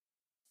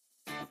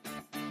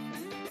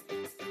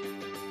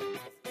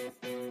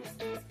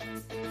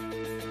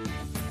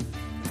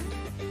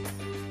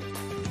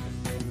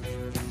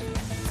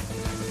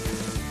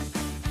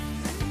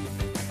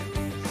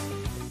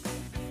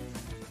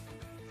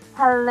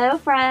Hello,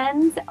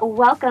 friends.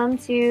 Welcome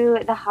to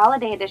the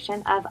holiday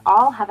edition of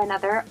All Have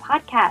Another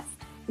podcast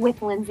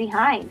with Lindsay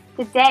Hine.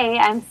 Today,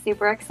 I'm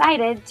super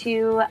excited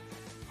to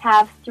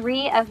have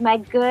three of my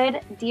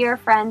good, dear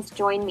friends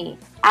join me.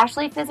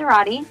 Ashley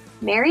Fizzerati,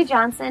 Mary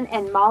Johnson,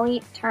 and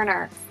Molly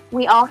Turner.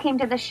 We all came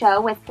to the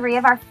show with three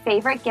of our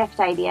favorite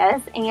gift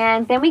ideas,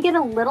 and then we get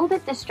a little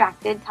bit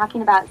distracted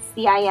talking about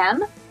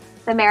CIM,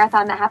 the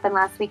marathon that happened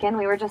last weekend.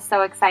 We were just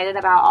so excited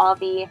about all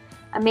the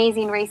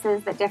amazing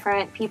races that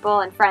different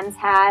people and friends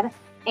had,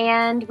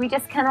 and we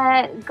just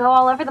kind of go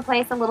all over the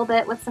place a little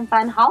bit with some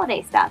fun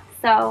holiday stuff.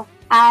 So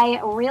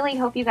I really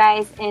hope you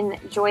guys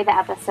enjoy the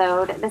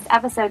episode. This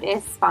episode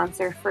is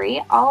sponsor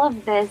free. All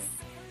of these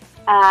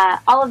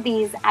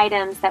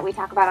items that we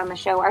talk about on the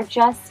show are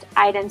just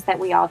items that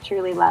we all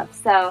truly love.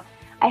 So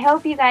I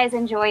hope you guys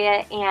enjoy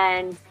it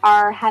and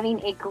are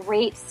having a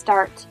great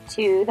start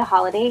to the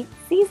holiday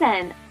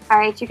season. All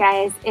right, you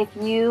guys, if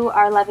you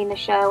are loving the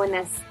show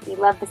and you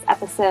love this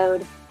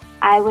episode,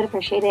 I would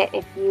appreciate it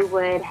if you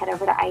would head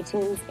over to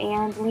iTunes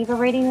and leave a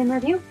rating and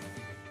review.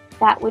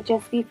 That would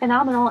just be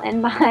phenomenal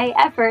in my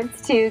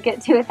efforts to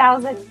get to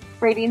 1,000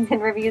 ratings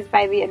and reviews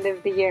by the end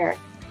of the year.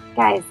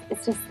 Guys,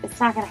 it's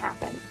not going to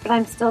happen, but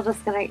I'm still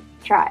just going to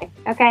try,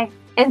 okay?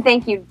 And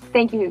thank you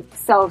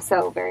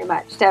so very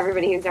much to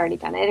everybody who's already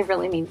done it. It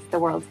really means the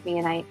world to me,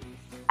 and I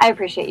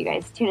appreciate you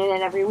guys tuning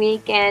in every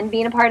week and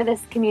being a part of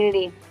this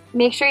community.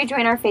 Make sure you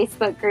join our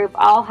Facebook group.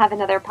 I'll have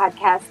another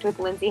podcast with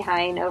Lindsay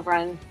Hine over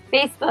on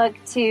Facebook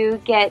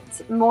to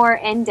get more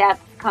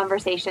in-depth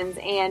conversations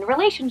and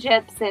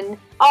relationships and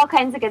all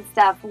kinds of good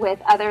stuff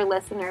with other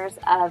listeners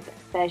of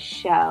the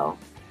show.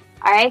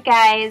 All right,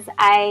 guys,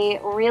 I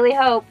really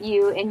hope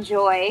you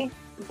enjoy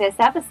this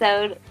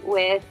episode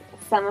with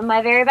some of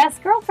my very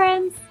best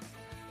girlfriends.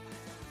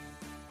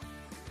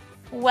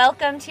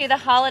 Welcome to the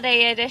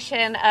holiday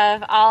edition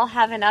of I'll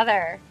Have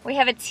Another. We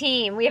have a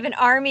team. We have an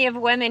army of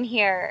women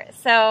here.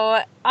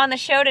 So on the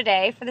show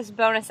today for this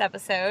bonus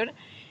episode,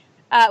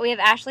 we have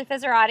Ashley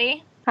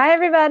Fizzerati. Hi,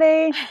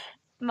 everybody.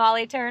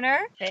 Molly Turner.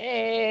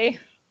 Hey.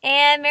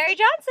 And Mary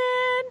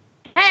Johnson.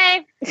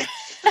 Hey.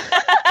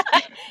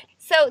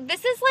 So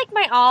this is like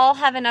my All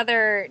Have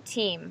Another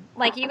team.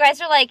 Like you guys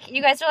are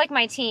like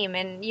my team,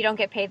 and you don't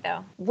get paid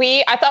though.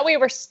 I thought we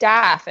were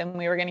staff and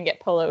we were going to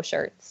get polo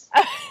shirts.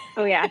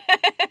 Oh yeah.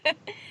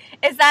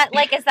 Is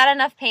that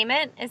enough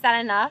payment? Is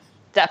that enough?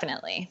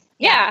 Definitely.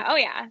 Yeah. Oh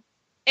yeah.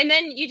 And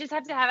then you just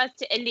have to have us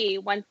to Indy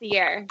once a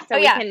year so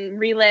we can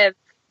relive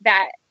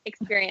that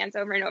experience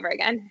over and over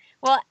again.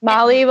 Well,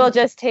 Molly will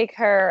just take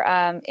her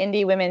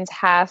Indie Women's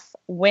half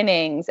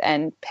winnings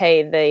and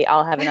pay the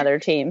I'll Have Another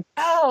team.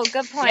 Oh,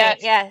 good point.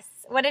 Yes.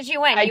 What did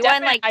you win? You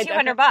won like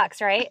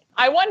 $200, right?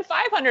 I won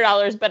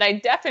 $500, but I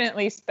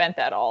definitely spent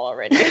that all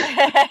already.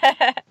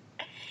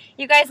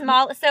 You guys,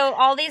 so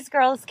all these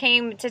girls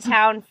came to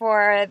town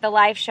for the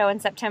live show in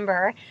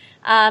September,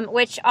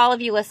 which all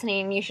of you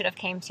listening, you should have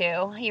came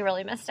to. You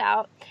really missed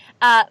out.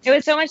 It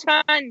was so much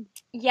fun.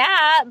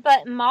 Yeah,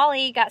 but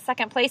Molly got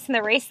second place in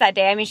the race that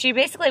day. I mean, she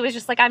basically was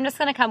just like, I'm just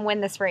going to come win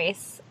this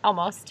race,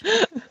 almost.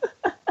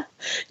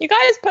 You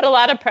guys put a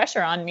lot of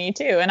pressure on me,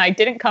 too, and I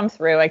didn't come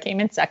through. I came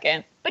in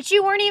second. But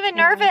you weren't even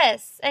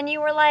nervous, and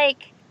you were,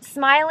 like,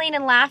 smiling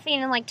and laughing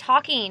and, like,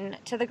 talking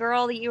to the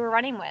girl that you were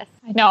running with.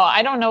 No,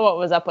 I don't know what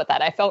was up with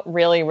that. I felt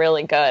really,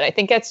 really good. I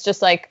think it's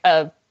just, like,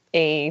 a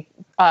thing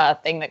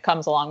that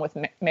comes along with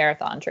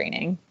marathon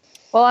training.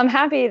 Well, I'm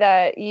happy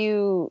that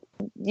you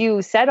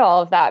said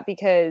all of that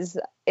because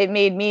it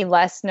made me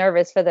less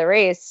nervous for the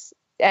race,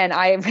 and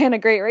I ran a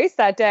great race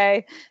that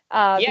day.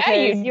 Yeah,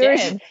 you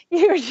did.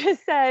 You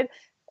just said,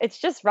 it's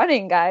just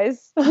running,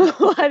 guys.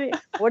 What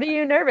are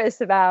you nervous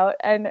about?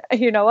 And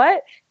you know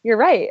what? You're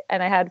right,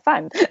 and I had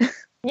fun.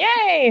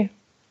 Yay!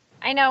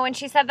 I know, when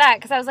she said that,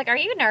 because I was like, are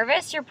you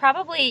nervous? You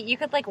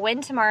could, like,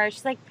 win tomorrow.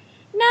 She's like,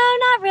 no,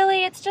 not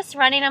really. It's just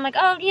running. I'm like,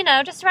 oh,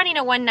 just running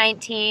a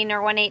 119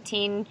 or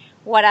 118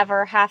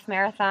 whatever half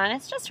marathon.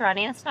 It's just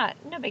running. It's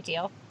no big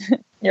deal.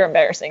 You're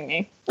embarrassing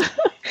me.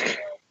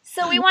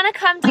 So we want to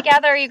come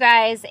together, you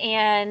guys,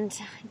 and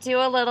do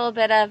a little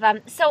bit of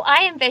so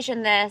I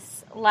envision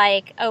this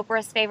like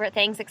Oprah's favorite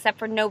things, except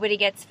for nobody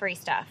gets free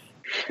stuff.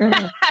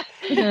 Because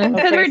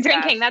we're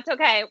drinking. That's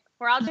okay.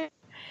 We're all drinking.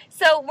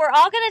 So we're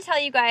all going to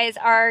tell you guys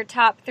our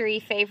top 3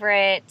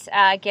 favorite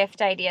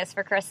gift ideas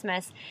for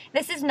Christmas.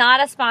 This is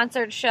not a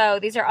sponsored show.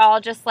 These are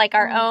all just like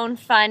our own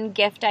fun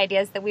gift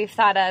ideas that we've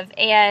thought of.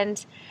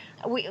 And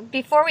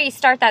before we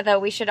start that, though,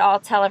 we should all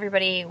tell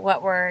everybody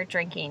what we're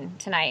drinking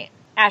tonight.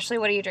 Ashley,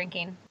 what are you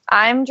drinking?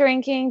 I'm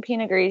drinking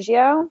Pinot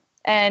Grigio,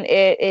 and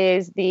it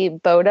is the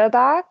Boda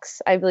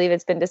box. I believe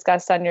it's been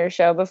discussed on your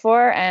show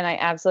before, and I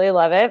absolutely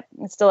love it.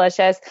 It's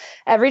delicious.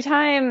 Every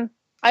time...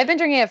 I've been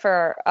drinking it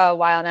for a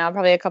while now,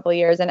 probably a couple of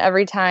years, and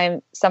every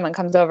time someone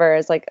comes over,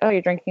 it's like, oh,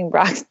 you're drinking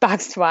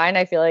boxed wine.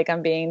 I feel like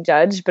I'm being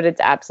judged, but it's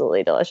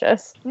absolutely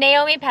delicious.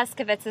 Naomi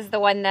Pescovitz is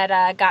the one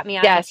that got me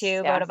on to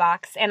Boda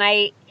Box, and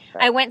I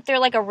went through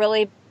like a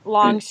really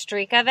long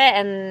streak of it,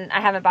 and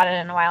I haven't bought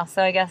it in a while,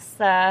 so I guess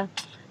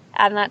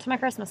adding that to my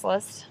Christmas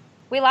list.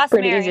 We lost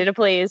Pretty Mary. easy to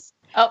please.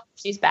 Oh,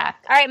 she's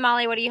back. All right,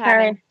 Molly, what are you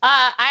having?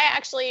 I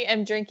actually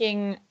am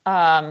drinking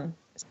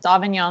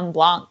Sauvignon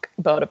Blanc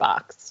Boda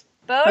Box.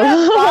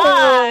 Boda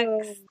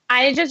Box.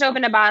 I just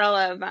opened a bottle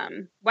of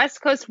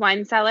West Coast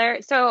Wine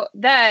Cellar. So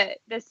the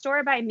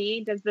store by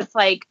me does this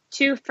like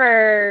 2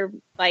 for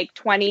like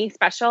 20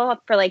 special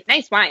for like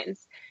nice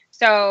wines.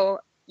 So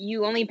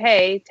you only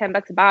pay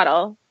 $10 a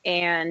bottle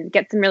and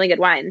get some really good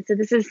wine. So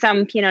this is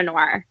some Pinot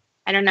Noir.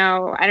 I don't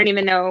know. I don't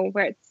even know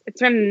where it's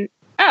from.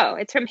 Oh,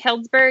 it's from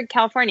Hillsburg,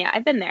 California.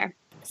 I've been there.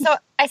 So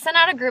I sent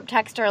out a group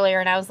text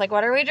earlier and I was like,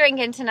 what are we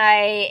drinking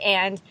tonight?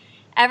 And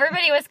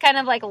everybody was kind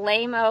of like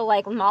lame-o,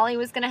 like Molly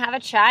was going to have a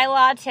chai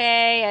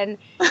latte, and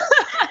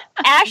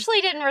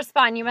Ashley didn't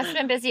respond. You must have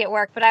been busy at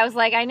work, but I was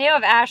like, I knew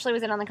if Ashley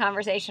was in on the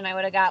conversation, I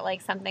would have got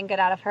like something good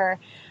out of her.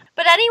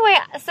 But anyway,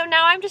 so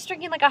now I'm just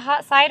drinking like a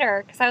hot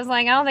cider because I was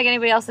like, I don't think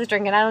anybody else is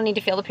drinking. I don't need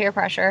to feel the peer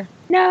pressure.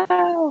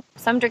 No.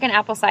 So I'm drinking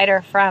apple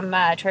cider from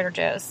Trader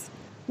Joe's.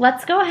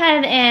 Let's go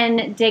ahead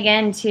and dig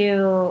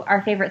into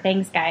our favorite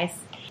things, guys.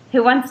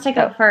 Who wants to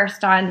go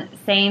first on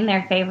saying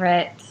their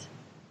favorite?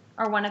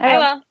 Or one of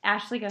them.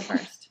 Ashley, go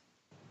first.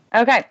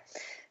 Okay.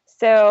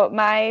 So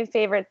my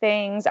favorite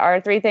things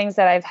are 3 things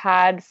that I've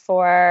had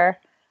for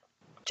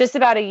just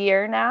about a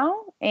year now.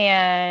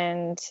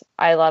 And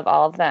I love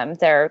all of them.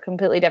 They're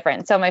completely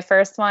different. So my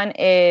first one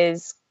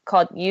is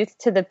called Youth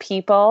to the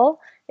People.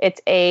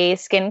 It's a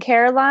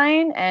skincare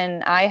line.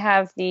 And I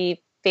have the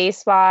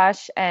face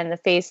wash and the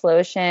face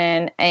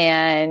lotion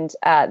and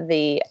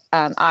the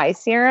eye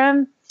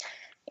serum.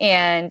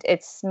 And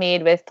it's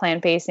made with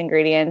plant-based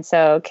ingredients,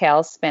 so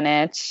kale,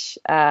 spinach.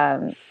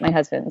 My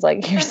husband's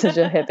like, you're such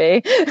a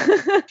hippie.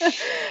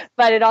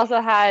 But it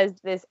also has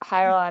this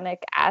hyaluronic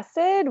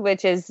acid,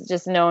 which is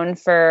just known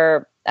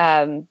for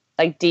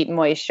like deep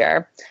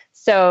moisture.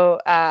 So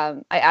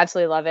I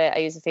absolutely love it. I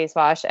use the face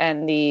wash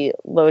and the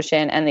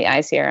lotion and the eye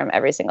serum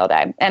every single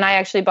day. And I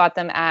actually bought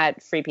them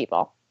at Free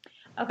People.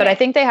 Okay. But I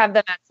think they have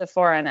them at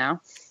Sephora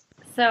now.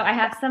 So I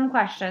have some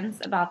questions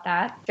about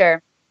that.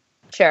 Sure.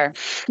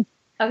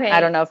 Okay.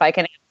 I don't know if I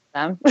can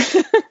answer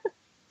them.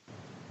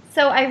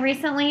 So I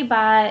recently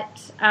bought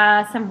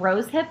some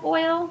rosehip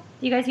oil.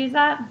 Do you guys use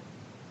that?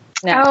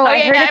 No. Oh, I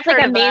heard I've it's like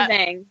heard of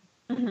amazing.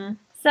 Mm-hmm.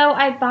 So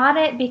I bought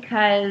it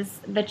because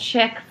the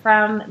chick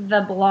from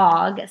the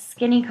blog,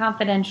 Skinny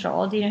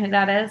Confidential, do you know who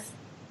that is?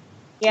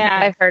 Yeah.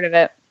 I've heard of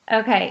it.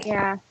 Okay.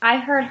 Yeah. I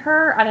heard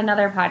her on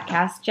another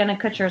podcast, Jenna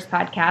Kutcher's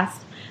podcast.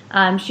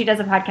 She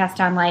does a podcast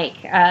on like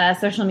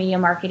social media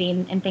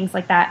marketing and things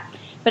like that.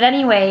 But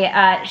anyway,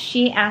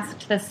 she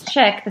asked this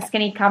chick, the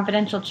Skinny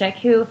Confidential chick,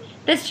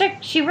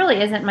 she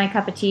really isn't my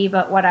cup of tea,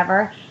 but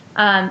whatever.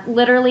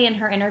 Literally in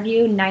her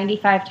interview,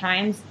 95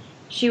 times,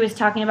 she was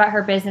talking about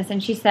her business,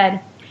 and she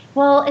said,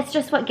 well, it's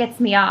just what gets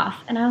me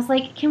off. And I was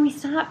like, can we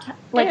stop?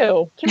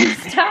 Can we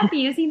stop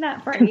using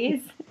that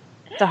phrase?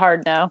 It's a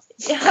hard no.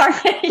 Yeah.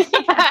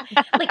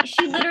 Like,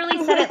 she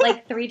literally said it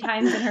like 3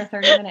 times in her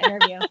 30-minute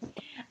interview.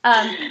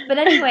 But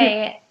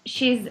anyway,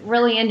 she's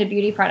really into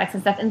beauty products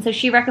and stuff. And so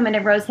she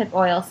recommended rosehip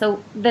oil.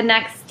 So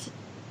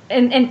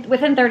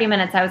within 30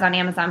 minutes, I was on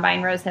Amazon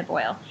buying rosehip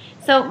oil.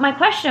 So my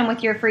question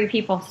with your Free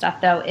People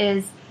stuff, though,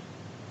 is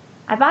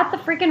I bought the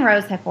freaking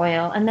rosehip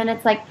oil. And then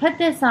it's like, put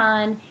this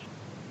on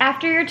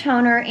after your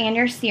toner and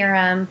your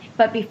serum,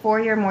 but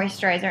before your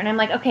moisturizer. And I'm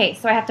like, okay,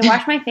 so I have to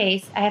wash my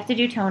face, I have to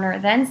do toner,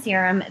 then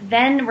serum,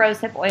 then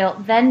rosehip oil,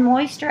 then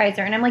moisturizer.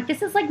 And I'm like,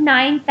 this is like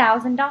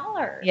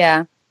 $9,000.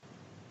 Yeah.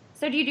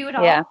 So do you do it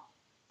all? Yeah.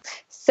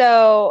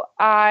 So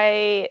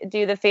I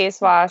do the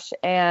face wash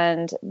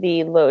and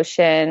the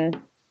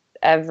lotion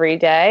every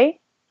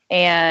day,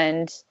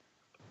 and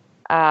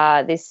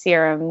the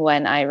serum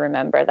when I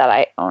remember that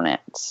I own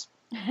it.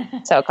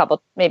 So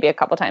maybe a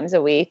couple times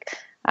a week.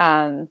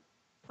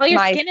 Well,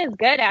 your skin is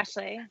good,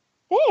 Ashley.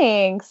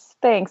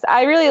 Thanks.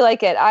 I really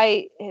like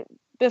it.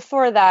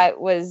 Before that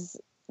was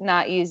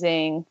not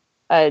using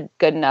a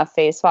good enough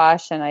face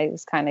wash, and I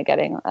was kind of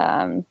getting,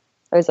 I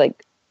was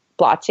like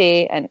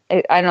blotchy, and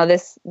I don't know,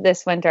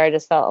 this winter I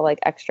just felt like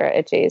extra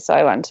itchy, so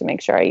I wanted to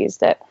make sure I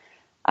used it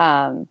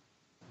often,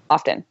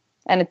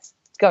 and it's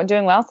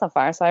doing well so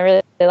far. So I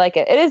really like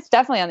it. It is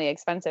definitely on the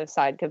expensive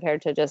side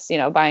compared to just,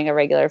 buying a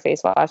regular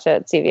face wash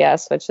at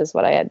CVS, which is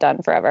what I had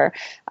done forever.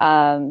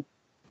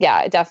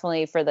 Yeah,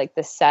 definitely for like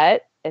the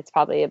set, it's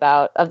probably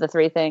about, of the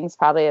 3 things,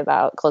 probably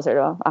about closer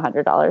to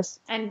 $100.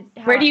 And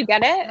where do you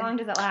get it? How long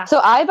does it last? So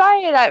I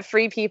buy it at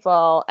Free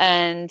People,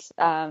 and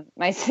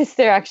my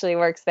sister actually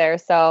works there.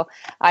 So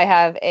I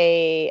have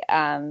a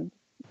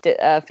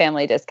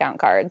family discount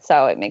card.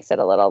 So it makes it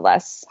a little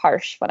less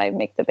harsh when I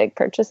make the big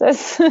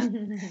purchases.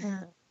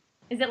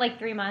 Is it like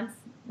 3 months?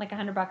 Like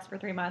 $100 for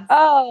 3 months?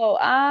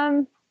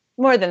 Oh,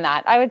 more than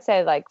that. I would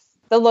say like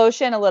the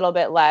lotion a little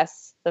bit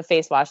less. The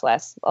face wash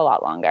lasts a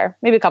lot longer,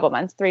 maybe a couple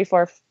months, 3,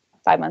 4,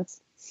 5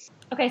 months.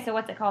 Okay, so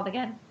what's it called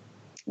again?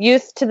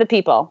 Youth to the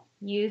People.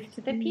 Youth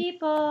to the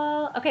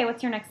People. Okay,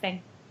 what's your next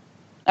thing?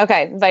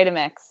 Okay,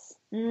 Vitamix.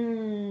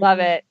 Love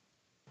it.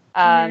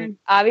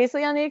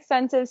 Obviously on the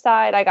expensive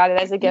side, I got it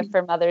as a gift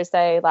for Mother's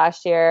Day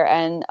last year,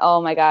 and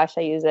oh my gosh,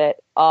 I use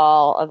it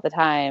all of the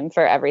time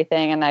for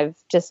everything. And I've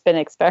just been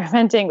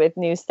experimenting with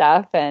new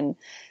stuff, and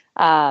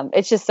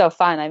it's just so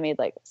fun. I made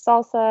like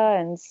salsa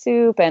and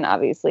soup and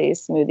obviously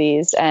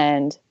smoothies,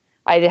 and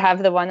I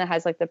have the one that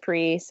has like the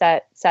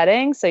preset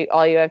setting. So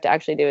all you have to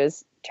actually do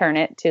is turn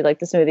it to like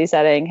the smoothie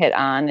setting, hit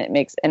on, it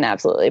makes an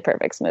absolutely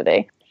perfect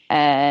smoothie.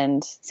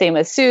 And same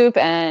with soup,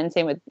 and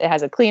same with, it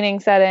has a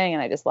cleaning setting,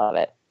 and I just love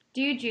it.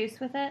 Do you juice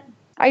with it?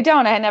 I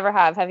don't. I never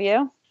have. Have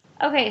you?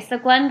 Okay, so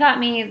Glenn got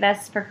me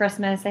this for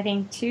Christmas, I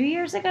think 2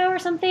 years ago or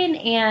something,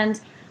 and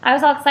I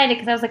was all excited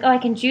because I was like, oh, I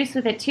can juice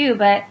with it too,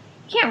 but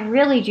you can't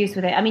really juice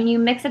with it. I mean, you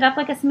mix it up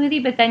like a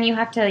smoothie, but then you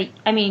have to, do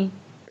you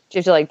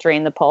have to like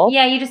drain the pulp?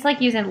 Yeah, you just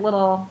like use a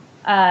little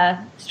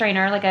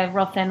strainer, like a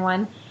real thin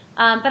one.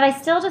 But I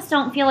still just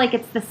don't feel like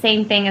it's the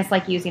same thing as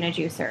like using a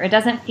juicer. It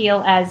doesn't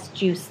feel as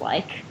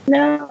juice-like.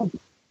 No.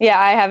 Yeah,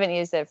 I haven't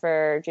used it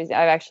for juicing.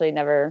 I've actually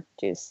never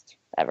juiced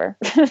ever.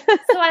 So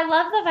I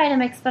love the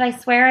Vitamix, but I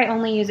swear I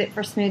only use it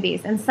for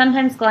smoothies. And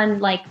sometimes Glenn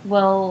like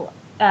will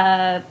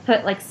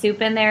put like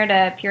soup in there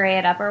to puree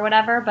it up or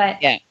whatever.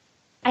 But yeah,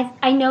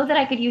 I know that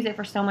I could use it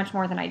for so much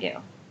more than I do.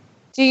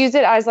 Do you use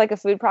it as like a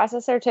food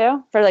processor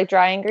too for like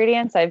dry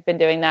ingredients? I've been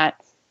doing that.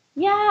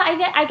 Yeah,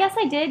 I guess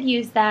I did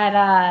use that.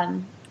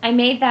 I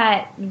made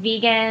that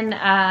vegan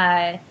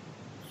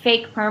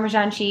fake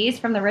Parmesan cheese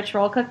from the Rich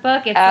Roll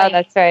cookbook. It's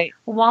that's right.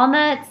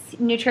 Walnuts,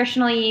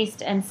 nutritional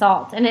yeast, and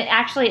salt. And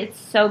it's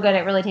so good.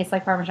 It really tastes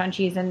like Parmesan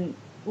cheese, and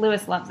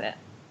Lewis loves it.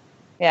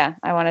 Yeah,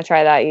 I want to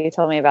try that. You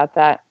told me about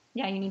that.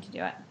 Yeah, you need to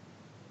do it.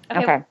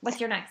 Okay. What's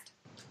your next?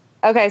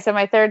 Okay, so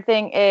my third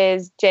thing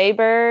is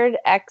Jaybird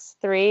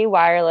X3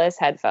 wireless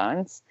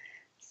headphones.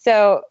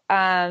 So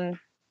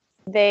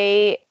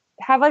they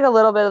have like a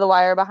little bit of the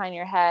wire behind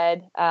your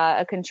head,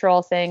 a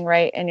control thing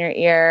right in your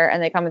ear,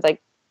 and they come with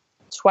like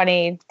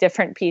 20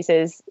 different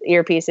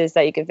earpieces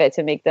that you can fit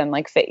to make them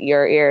like fit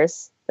your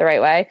ears the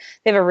right way.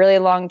 They have a really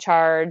long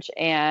charge,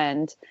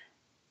 and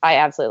I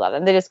absolutely love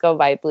them. They just go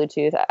by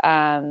Bluetooth.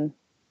 I'm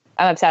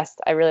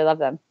obsessed. I really love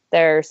them.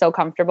 They're so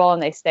comfortable,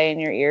 and they stay in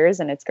your ears,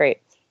 and it's great.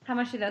 How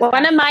much do those cost?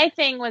 One of my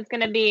thing was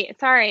going to be,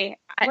 sorry.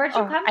 Where'd you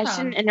come from? I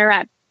shouldn't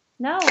interrupt.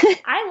 No,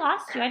 I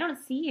lost you. I don't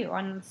see you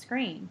on the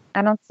screen.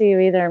 I don't see you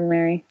either,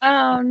 Mary.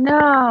 Oh,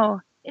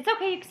 no. It's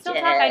okay. You can still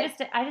talk. I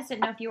just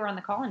didn't know if you were on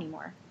the call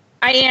anymore.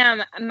 I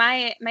am.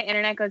 My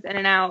internet goes in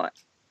and out.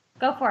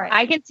 Go for it.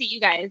 I can see you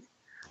guys.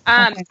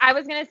 Okay. I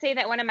was going to say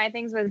that one of my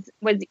things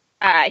was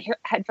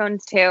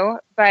headphones too,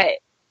 but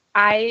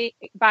I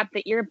bought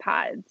the ear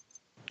pods.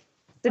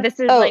 So this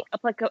is like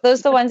applicable.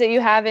 Those the ones that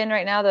you have in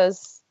right now,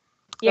 those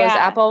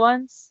Apple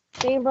ones?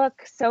 They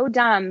look so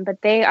dumb,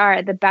 but they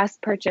are the best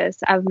purchase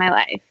of my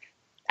life.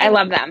 I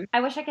love them.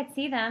 I wish I could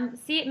see them.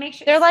 Make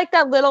sure they're like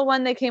that little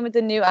one that came with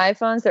the new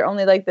iPhones. They're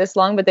only like this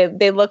long, but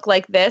they look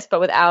like this,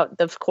 but without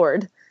the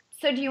cord.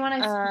 So do you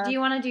want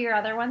to do your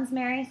other ones,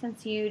 Mary,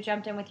 since you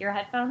jumped in with your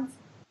headphones?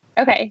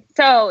 Okay.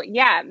 So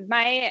yeah,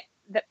 my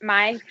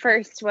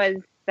first was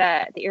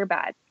the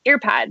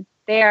earpods.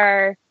 They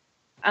are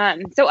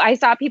so I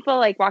saw people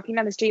like walking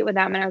down the street with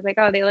them, and I was like,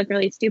 oh, they look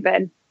really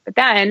stupid. But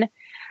then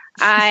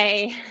so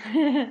I'm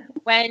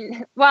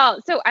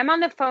on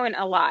the phone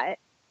a lot,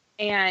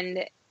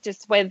 and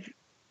just with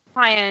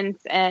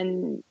clients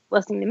and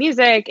listening to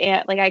music,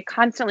 and like I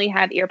constantly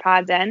have ear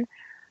pods in.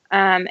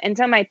 And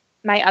so my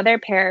other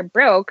pair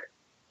broke,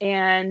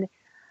 and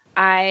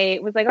I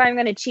was like, oh, I'm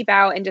going to cheap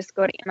out and just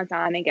go to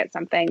Amazon and get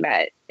something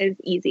that is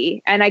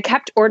easy. And I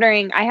kept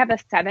ordering. I have an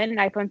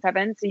iPhone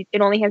 7, so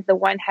it only has the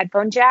one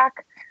headphone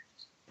jack.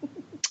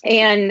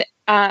 And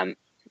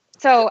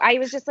so I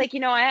was just like, you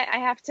know what? I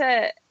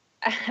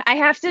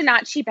have to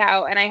not cheap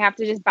out, and I have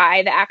to just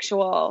buy the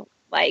actual,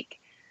 like,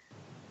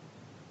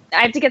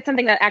 I have to get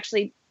something that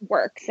actually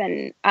works.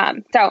 And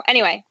so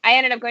anyway, I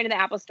ended up going to the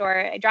Apple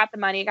store. I dropped the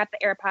money, got the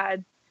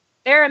AirPods.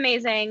 They're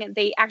amazing.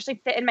 They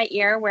actually fit in my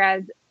ear,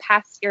 whereas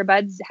past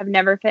earbuds have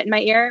never fit in my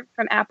ear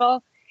from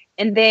Apple.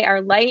 And they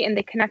are light, and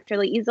they connect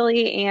really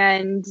easily.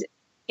 And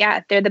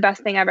yeah, they're the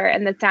best thing ever.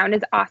 And the sound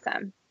is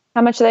awesome.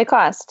 How much do they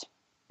cost?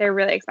 They're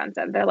really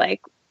expensive. They're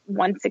like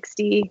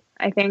 $160,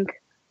 I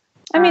think.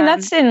 I mean,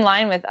 that's in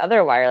line with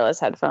other wireless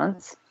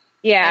headphones.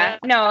 Yeah.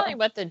 No, probably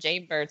what the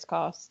Jaybirds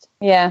cost.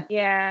 Yeah.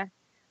 Yeah.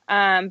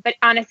 But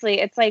honestly,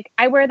 it's like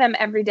I wear them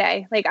every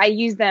day. Like I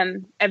use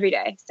them every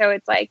day. So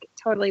it's like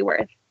totally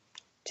worth.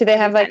 Do they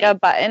have like a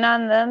button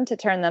on them to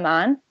turn them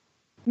on?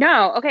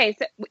 No. Okay.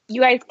 So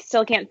you guys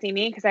still can't see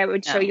me because I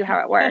would show you how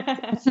it works.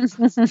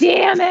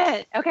 Damn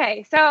it.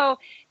 Okay. So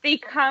they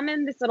come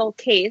in this little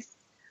case.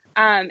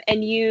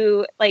 And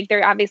you like,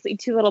 they're obviously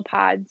two little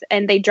pods,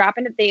 and they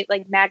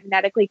like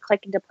magnetically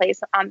click into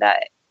place on the,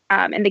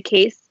 in the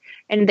case,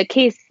 and the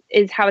case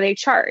is how they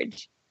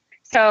charge.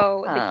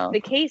 So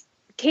the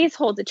case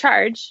holds a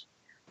charge.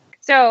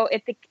 So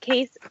if the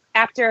case,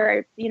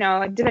 after,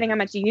 depending on how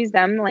much you use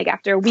them, like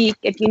after a week,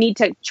 if you need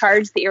to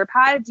charge the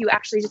earpods, you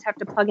actually just have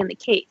to plug in the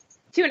case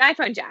to an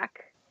iPhone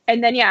jack.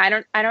 And then I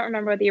don't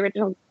remember what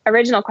the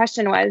original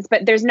question was,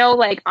 but there's no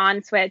like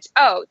on switch.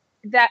 Oh,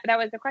 that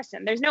was the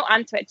question. There's no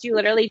on switch. You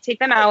literally take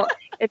them out.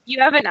 If you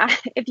have an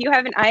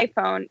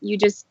iPhone, you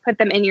just put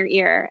them in your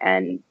ear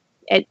and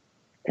it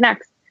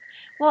connects.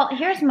 Well,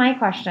 here's my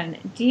question.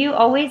 Do you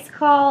always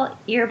call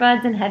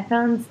earbuds and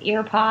headphones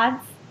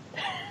earpods?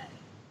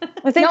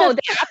 I think that's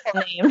the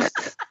Apple name.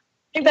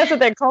 I think that's what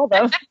they call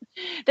them.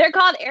 They're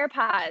called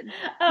AirPods.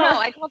 Oh. No,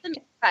 I called them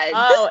AirPods.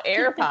 Oh,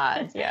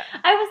 AirPods. Yeah.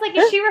 I was like,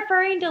 is she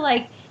referring to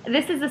like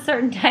this is a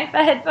certain type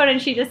of headphone and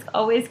she just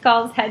always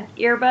calls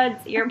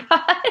earbuds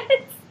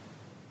earpods?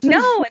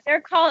 No,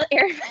 they're called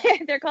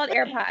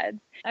AirPods.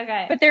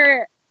 Okay. But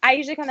I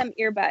usually call them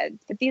earbuds,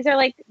 but these are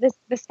like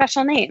the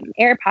special name,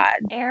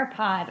 AirPods.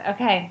 AirPod.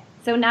 Okay.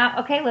 So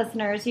now,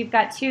 listeners, you've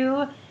got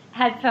 2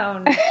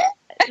 headphone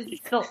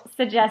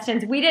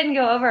suggestions. We didn't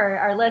go over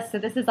our list, so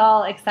this is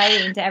all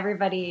exciting to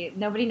everybody.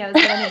 Nobody knows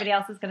what anybody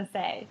else is going to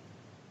say.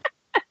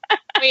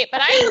 Wait,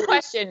 but I have a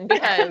question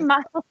because,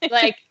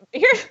 like,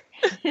 here's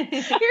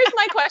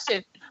my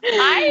question.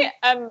 I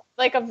am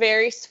like a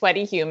very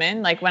sweaty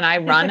human. Like when I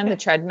run on the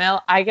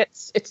treadmill,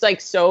 it's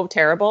like so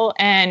terrible,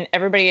 and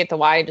everybody at the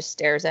Y just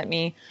stares at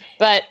me.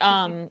 But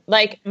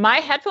like my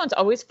headphones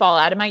always fall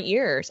out of my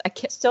ears. I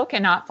still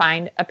cannot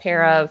find a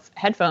pair of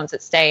headphones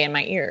that stay in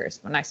my ears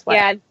when I sweat.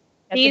 Yeah,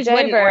 these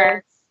wouldn't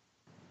work.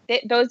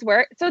 Those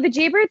work. So the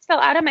Jaybirds fell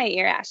out of my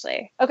ear,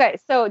 Ashley. Okay,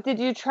 so did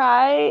you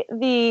try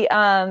the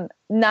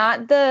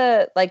not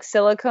the like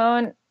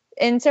silicone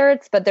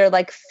inserts, but they're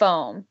like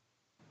foam?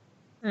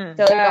 So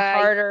like a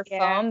harder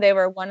foam. They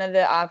were one of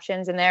the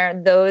options in there.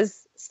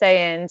 Those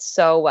stay in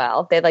so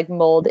well. They like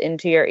mold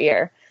into your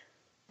ear.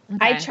 Okay.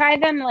 I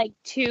tried them like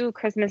 2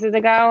 Christmases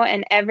ago,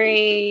 and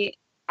every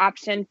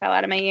option fell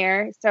out of my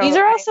ear. So these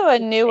are also a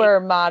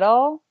newer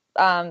model.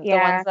 The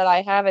ones that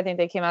I have, I think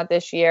they came out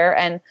this year,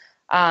 and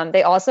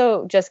they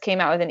also just came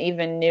out with an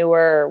even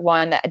newer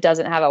one that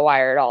doesn't have a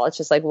wire at all. It's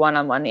just like one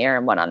on one ear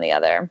and one on the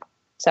other.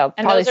 So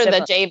and those are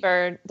the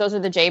Jaybird. Those are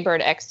the Jaybird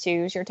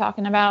X2s you're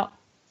talking about.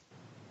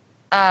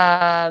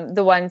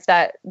 The ones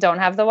that don't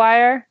have the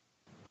wire.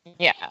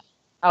 Yeah.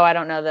 Oh, I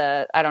don't know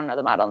the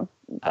model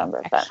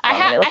number. But I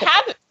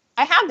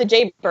have the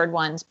Jaybird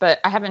ones, but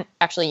I haven't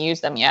actually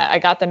used them yet. I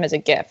got them as a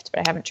gift,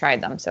 but I haven't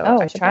tried them. So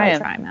I should try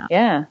them out.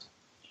 Yeah.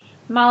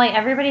 Molly,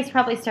 everybody's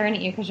probably staring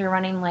at you because you're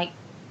running like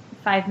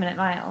 5-minute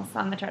miles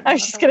on the treadmill. I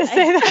was just gonna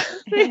say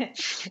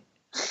that.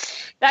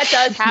 That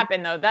does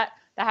happen though. That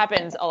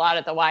happens a lot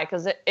at the Y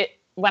because it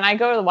when I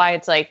go to the Y,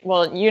 it's like,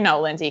 well, you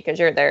know, Lindsay, because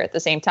you're there at the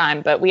same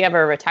time, but we have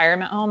a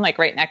retirement home like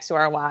right next to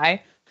our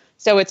Y.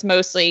 So it's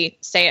mostly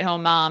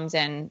stay-at-home moms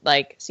and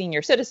like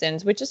senior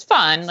citizens, which is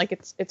fun. Like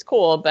it's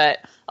cool, but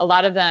a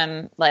lot of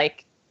them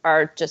like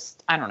are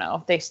just, I don't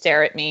know, they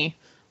stare at me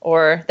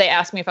or they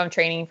ask me if I'm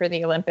training for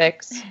the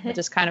Olympics, which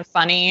is kind of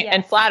funny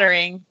and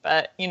flattering,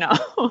 but you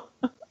know.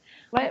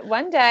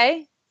 One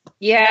day.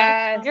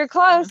 Yeah, you're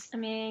close. I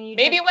mean,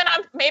 maybe when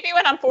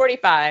I'm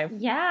 45.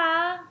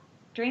 Yeah.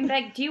 Dream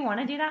big. Do you want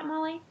to do that,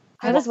 Molly?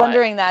 I was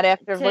wondering that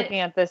after looking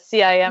at the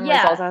CIM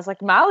results. I was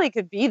like, Molly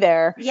could be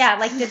there. Yeah,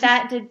 like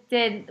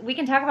did we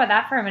can talk about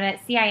that for a minute.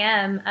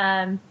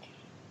 CIM,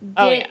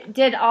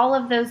 did all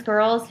of those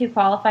girls who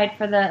qualified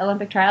for the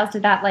Olympic trials,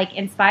 did that like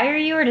inspire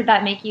you, or did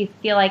that make you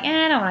feel like,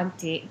 I don't want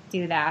to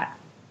do that?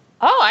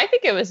 Oh, I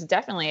think it was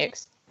definitely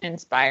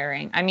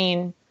inspiring. I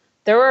mean,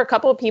 there were a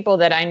couple of people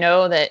that I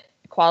know that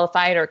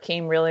qualified or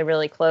came really,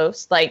 really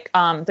close. Like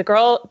that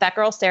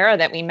girl Sarah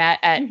that we met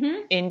at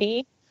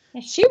Indy.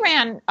 She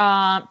ran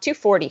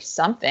 240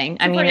 something.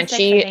 I mean, and I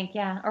think,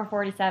 or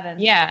 47.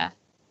 Yeah.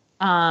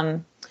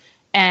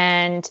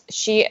 And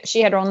she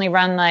had only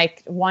run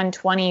like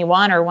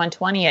 121 or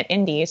 120 at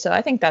Indy, so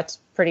I think that's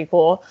pretty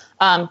cool.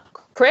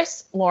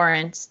 Chris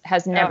Lawrence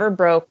has never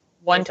broke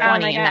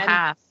 120 in the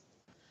half,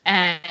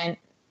 and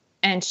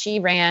she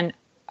ran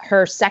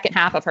her second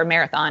half of her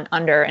marathon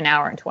under an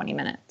hour and 20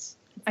 minutes.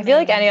 I feel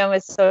like anyone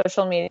with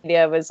social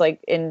media was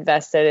like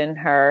invested in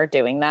her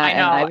doing that. I know.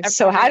 And I was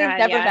so happy. I've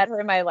never met her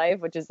in my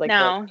life, which is like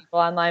people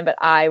online, but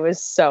I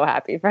was so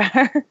happy for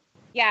her.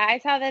 Yeah,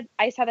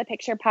 I saw the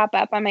picture pop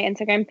up on my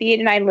Instagram feed,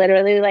 and I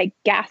literally like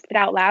gasped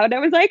out loud. I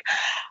was like,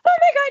 "Oh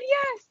my god,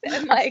 yes!"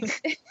 And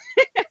like,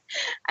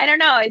 I don't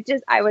know.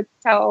 I was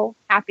so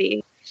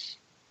happy.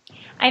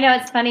 I know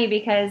it's funny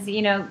because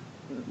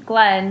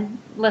Glenn,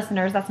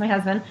 listeners, that's my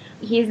husband.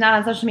 He's not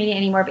on social media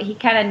anymore, but he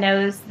kind of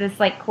knows this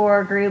like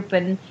core group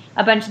and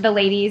a bunch of the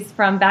ladies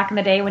from back in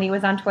the day when he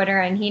was on Twitter,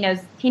 and he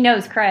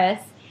knows Chris.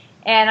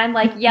 And I'm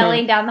like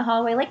yelling down the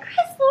hallway like, Chris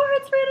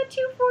Lawrence ran a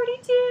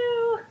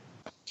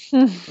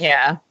 2:42.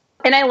 Yeah.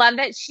 And I love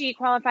that she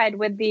qualified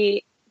with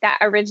that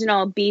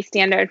original B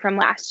standard from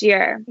last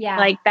year. Yeah.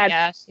 Like that.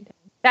 Yeah, she did.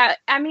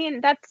 I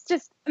mean, that's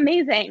just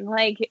amazing.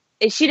 Like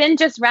she didn't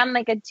just run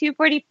like a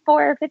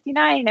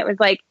 2:44.59. It was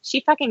like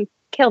she fucking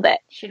killed it.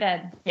 She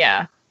did.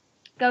 Yeah.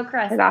 Go,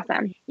 Chris. It was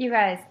awesome. You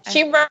guys.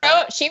 She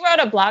wrote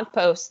a blog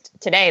post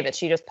today that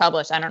she just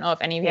published. I don't know if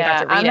any of you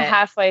got to read it. I'm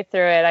halfway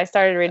through it. I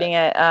started reading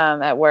it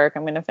at work.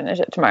 I'm going to finish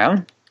it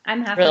tomorrow.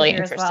 I'm halfway really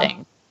through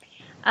interesting.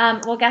 as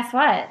well. Well, guess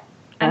what?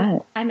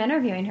 I'm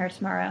interviewing her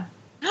tomorrow.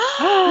 Yay!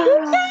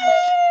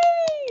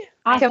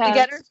 Awesome.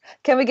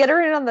 Can we get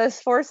her in on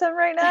this foursome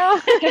right now?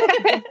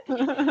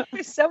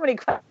 There's so many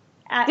questions.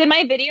 Did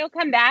my video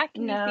come back?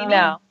 Can you see me?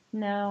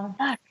 No.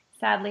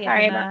 Sadly, Sorry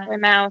I did about not. my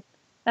mouth.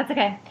 That's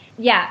okay.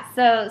 Yeah.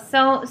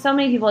 So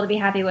many people to be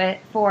happy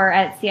for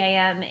at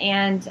CIM,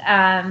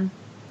 and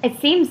it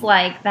seems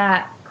like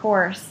that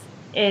course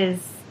is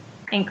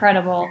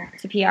incredible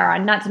to PR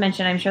on. Not to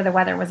mention, I'm sure the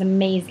weather was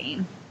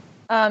amazing.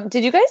 Have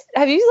you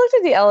looked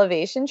at the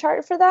elevation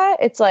chart for that?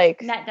 It's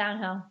like Net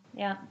downhill.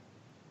 Yeah.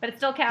 But it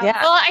still counts.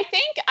 Yeah. Well, I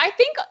think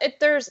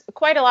there's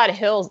quite a lot of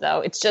hills though.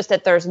 It's just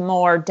that there's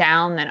more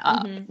down than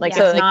up. Like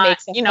Yeah. it's So, like, not,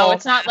 makes the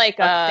it's not like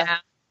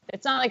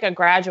it's not like a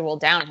gradual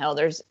downhill.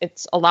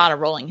 It's a lot of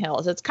rolling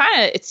hills.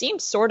 It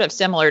seems sort of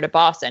similar to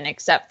Boston,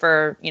 except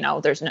for,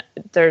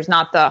 there's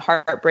not the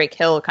Heartbreak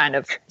Hill kind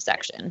of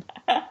section.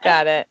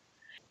 Got it.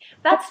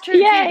 That's true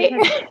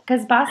too,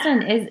 because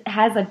Boston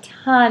has a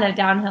ton of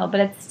downhill, but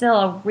it's still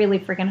a really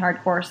freaking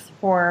hard course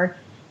for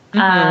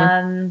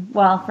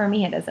for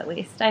me it is, at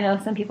least. I know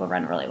some people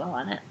run really well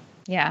on it.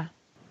 Yeah.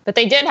 But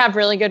they did have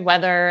really good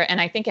weather, and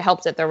I think it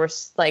helped that there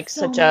was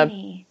such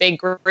a big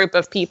group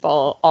of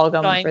people all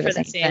going for the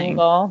same thing.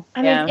 goal.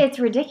 I mean, it's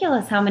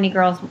ridiculous how many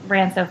girls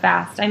ran so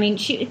fast. I mean,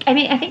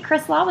 I think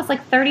Chris Law was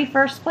like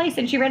 31st place,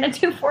 and she ran a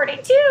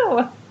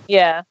 2:42.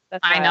 Yeah,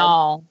 that's I wild.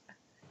 know.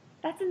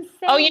 That's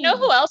insane. Oh, you know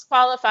who else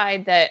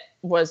qualified that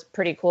was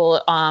pretty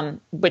cool,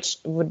 which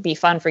would be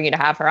fun for you to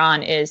have her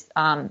on, is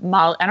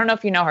Molly. I don't know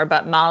if you know her,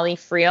 but Molly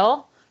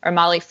Friel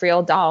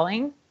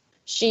Dalling.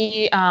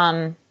 She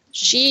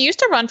used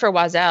to run for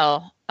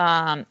Oiselle,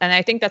 and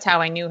I think that's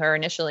how I knew her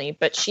initially.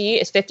 But she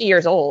is 50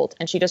 years old,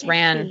 and she just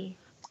ran.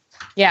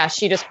 Yeah,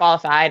 she just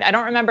qualified. I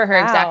don't remember her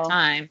exact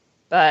time,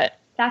 but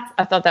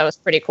I thought that was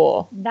pretty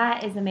cool.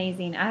 That is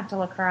amazing. I have to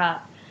look her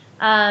up.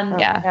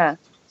 Yeah.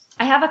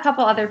 I have a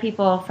couple other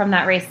people from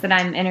that race that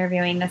I'm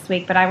interviewing this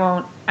week, but I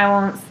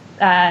won't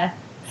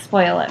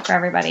spoil it for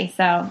everybody.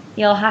 So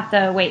you'll have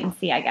to wait and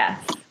see, I guess.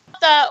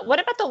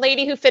 What about the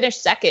lady who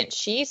finished second?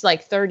 She's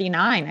like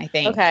 39, I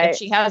think. Okay. And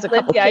she has a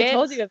couple kids. I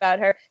told you about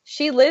her.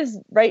 She lives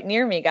right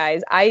near me,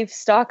 guys. I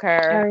stalk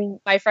her.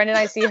 My friend and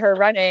I see her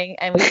running,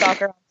 and we stalk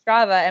her on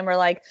Strava, and we're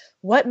like,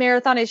 what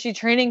marathon is she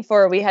training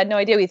for? We had no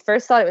idea. We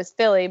first thought it was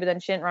Philly, but then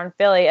she didn't run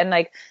Philly.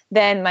 And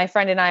then my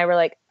friend and I were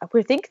like,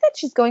 we think that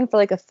she's going for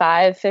like a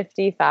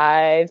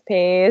 5:55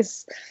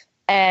 pace.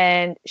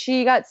 And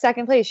she got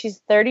second place. She's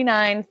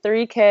 39,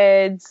 3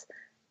 kids,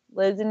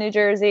 lives in New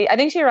Jersey. I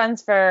think she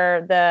runs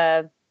for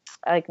the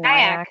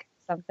Nyack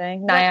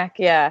something. Nyack,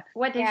 yeah.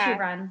 What did she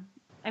run?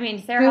 I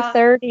mean, Sarah Hall.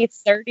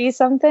 2:30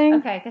 something.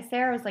 Okay, because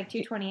Sarah was like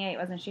 2:28,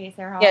 wasn't she?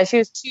 Sarah Hall. Yeah, she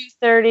was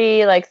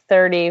 2:30,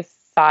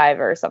 35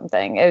 or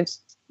something. It was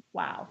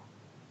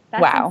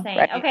That's insane.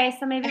 Right. Okay,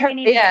 so maybe we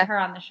need to get her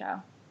on the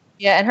show.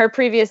 Yeah, and her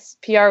previous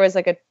PR was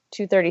like a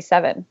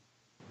 2:37.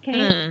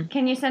 Can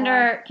you send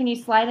her? Can you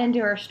slide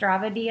into her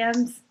Strava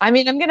DMs? I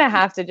mean, I'm gonna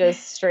have to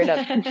just straight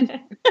up.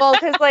 Well,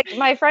 because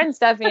my friend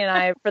Stephanie and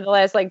I, for the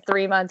last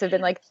 3 months, have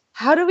been like,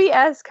 how do we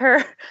ask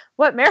her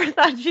what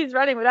marathon she's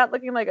running without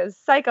looking like a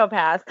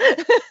psychopath?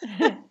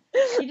 You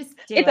just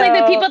do it's like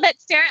the people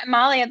that stare at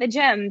Molly at the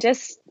gym.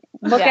 Just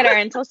look at her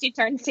until she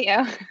turns to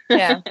you.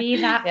 Yeah, be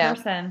that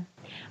person.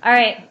 All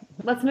right,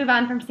 let's move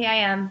on from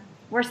CIM.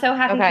 We're so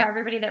happy for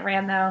everybody that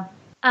ran, though.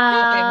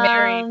 Okay,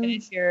 Mary,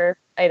 finish your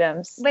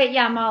items. Wait,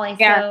 Molly.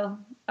 Yeah. So,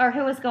 or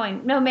who was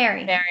going? No,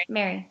 Mary.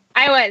 Mary.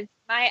 I was.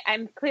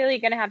 I'm clearly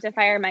going to have to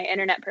fire my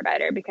internet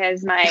provider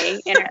because my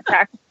internet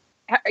sucks.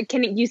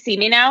 Can you see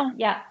me now?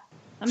 Yeah.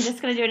 I'm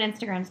just going to do an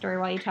Instagram story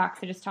while you talk,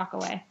 so just talk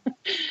away.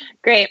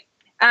 Great.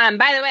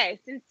 By the way,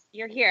 since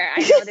you're here, I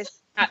know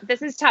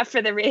this is tough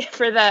for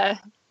the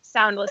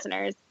sound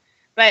listeners,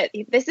 but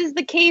this is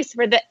the case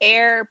for the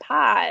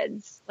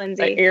AirPods,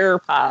 Lindsay. The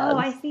AirPods. Oh,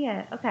 I see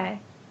it. Okay.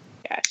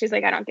 Yeah, she's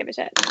like, I don't give a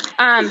shit.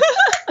 All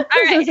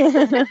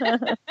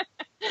right.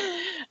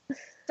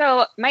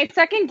 So my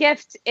second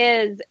gift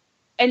is,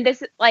 and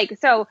this is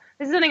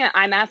something that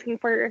I'm asking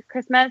for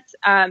Christmas.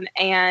 And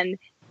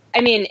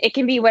I mean, it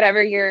can be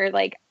whatever you're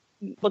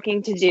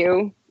looking to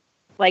do.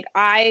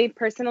 I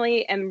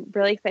personally am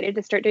really excited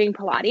to start doing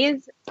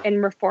Pilates,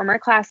 and reformer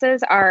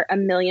classes are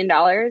 $1 million.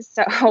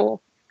 So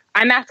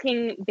I'm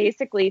asking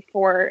basically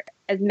for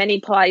as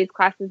many Pilates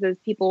classes as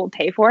people will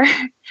pay for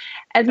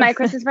as my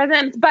Christmas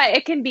present. But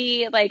it can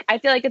be I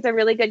feel like it's a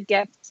really good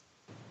gift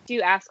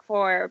to ask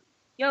for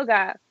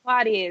yoga,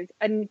 Pilates,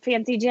 a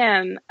fancy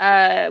gym,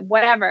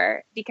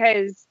 whatever,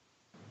 because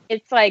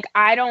it's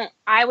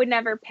I would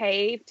never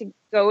pay to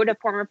go to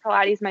former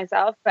Pilates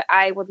myself, but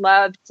I would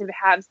love to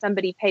have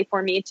somebody pay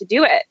for me to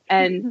do it.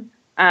 And,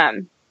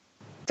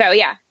 so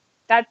yeah,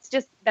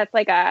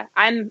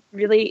 I'm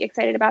really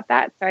excited about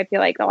that. So I feel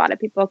like a lot of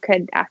people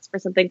could ask for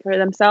something for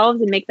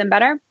themselves and make them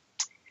better.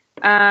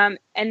 And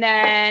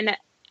then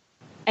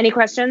any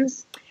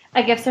questions?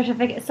 A gift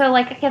certificate. So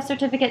a gift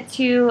certificate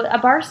to a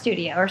bar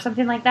studio or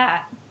something like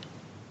that.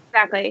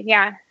 Exactly.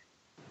 Yeah.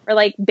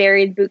 Or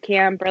Buried boot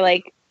camp or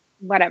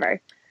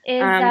whatever.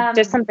 Is,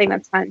 just something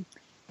that's fun.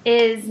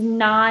 Is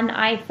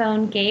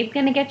non-iPhone Gabe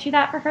going to get you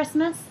that for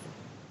Christmas?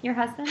 Your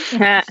husband?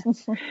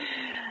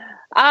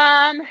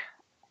 I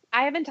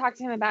haven't talked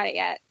to him about it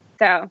yet.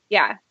 So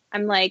yeah,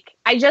 I'm like,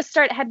 I just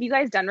started. Have you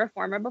guys done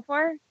Reformer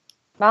before?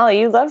 Molly,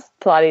 you love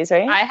Pilates,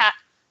 right?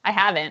 I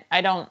haven't.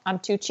 I'm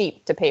too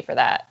cheap to pay for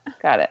that.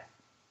 Got it.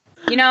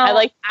 You know, I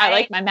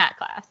like my mat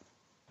class.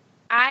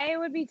 I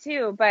would be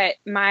too, but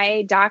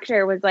my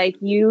doctor was like,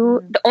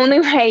 the only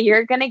way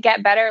you're going to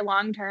get better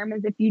long term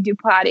is if you do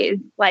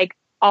Pilates like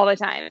all the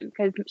time,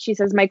 because she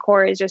says my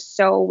core is just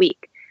so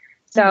weak.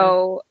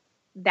 So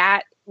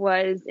that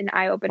was an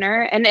eye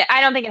opener. And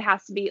I don't think it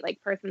has to be like,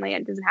 personally,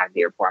 it doesn't have to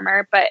be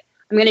Reformer, but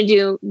I'm going to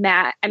do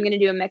mat. I'm going to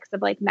do a mix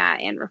of like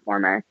mat and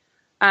Reformer.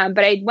 But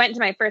I went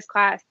to my first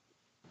class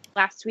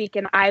last week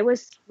and I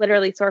was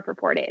literally sore for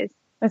 4 days.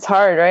 It's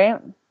hard, right?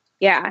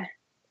 Yeah,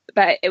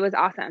 but it was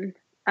awesome.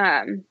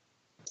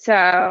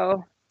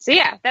 So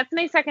yeah, that's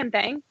my second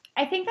thing.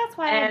 I think that's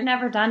why I've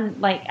never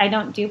done, like, I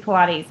don't do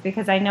Pilates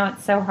because I know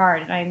it's so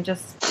hard and I'm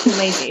just too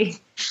lazy.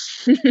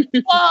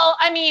 Well,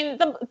 I mean,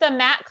 the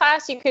mat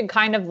class, you could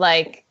kind of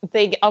like,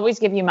 they always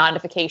give you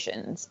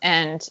modifications,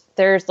 and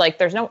there's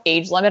no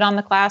age limit on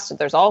the class. So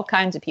there's all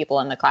kinds of people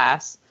in the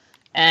class,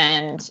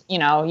 and you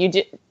know, you're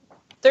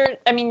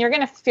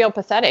going to feel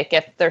pathetic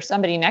if there's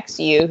somebody next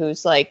to you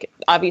who's like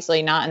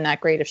obviously not in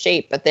that great of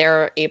shape, but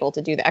they're able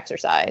to do the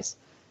exercise.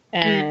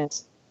 And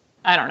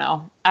I don't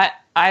know.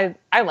 I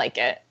like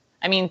it.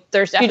 I mean,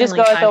 there's definitely you just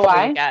go with the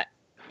why?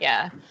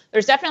 Yeah.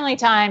 There's definitely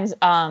times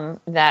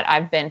that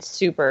I've been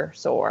super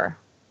sore,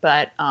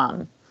 but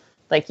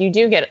like you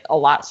do get a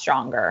lot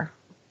stronger.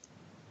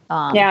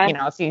 You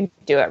know, if you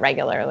do it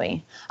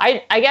regularly.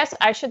 I guess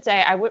I should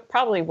say I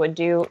would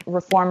do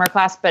Reformer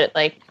class, but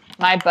like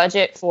my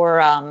budget for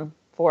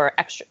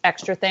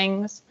extra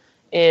things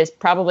is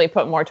probably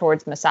put more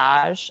towards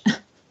massage.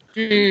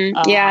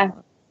 Yeah.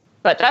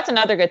 But that's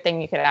another good thing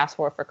you could ask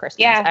for Christmas.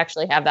 Yeah. I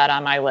actually have that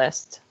on my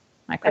list,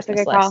 my Christmas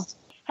That's a good call. list.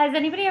 Has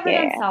anybody ever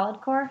done Solid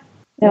Core?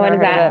 No, what is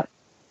that?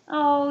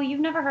 Oh, you've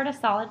never heard of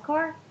Solid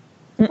Core?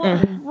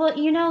 Mm-mm. Well,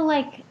 you know,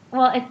 like,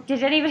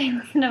 did anybody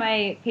listen to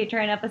my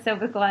Patreon episode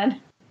with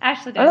Glenn?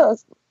 Ashley did. Oh,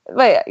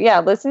 wait,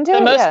 yeah, listen to the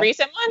it. most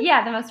recent one?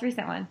 Yeah, the most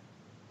recent one.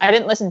 I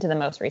didn't listen to the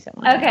most recent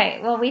one. Okay,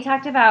 well, we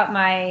talked about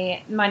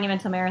my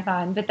monumental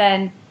marathon, but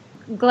then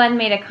Glenn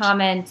made a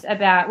comment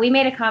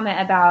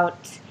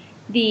about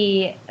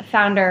the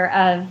founder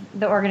of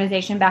the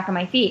organization Back on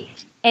My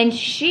Feet, and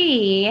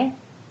she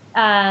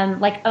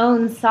like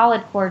owns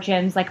Solid Core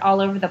gyms like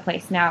all over the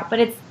place now, but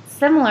it's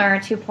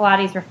similar to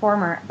Pilates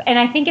Reformer, and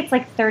I think it's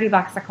like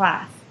 $30 a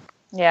class.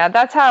 Yeah,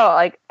 that's how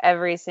like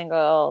every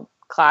single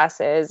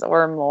class is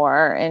or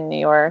more in New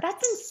York.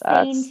 That's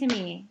insane to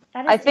me.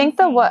 That is I think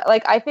insane.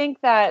 I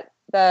think that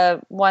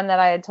the one that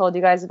I had told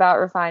you guys about,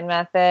 Refined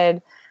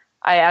Method,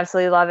 I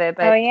absolutely love it.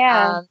 But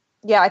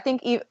I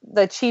think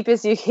the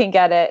cheapest you can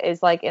get it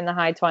is like in the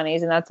high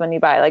 20s, and that's when you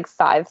buy like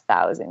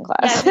 5,000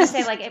 classes. Yeah, I was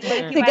gonna say, like, if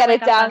to you get buy,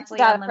 it down to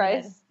that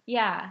price.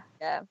 Yeah.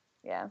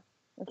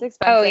 It's expensive.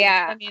 Oh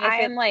yeah, I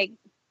mean,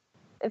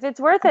 if it's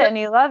worth it and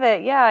you love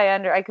it,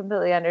 I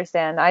completely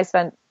understand.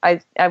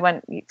 I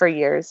went for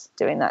years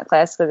doing that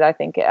class because I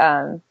think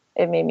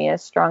it made me a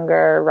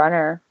stronger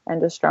runner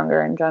and just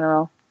stronger in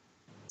general.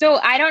 So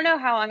I don't know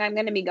how long I'm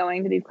going to be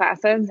going to these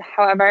classes.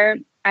 However,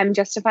 I'm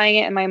justifying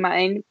it in my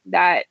mind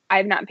that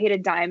I've not paid a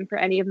dime for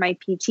any of my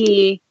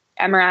PT,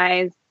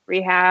 MRIs,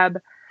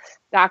 rehab,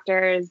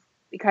 doctors,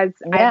 because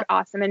I have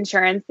awesome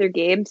insurance through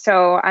Gabe.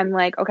 So I'm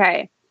like,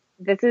 okay,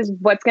 this is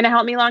what's going to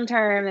help me long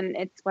term, and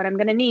it's what I'm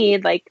going to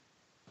need. Like,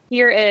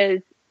 here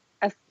is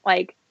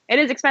it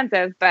is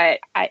expensive,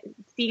 but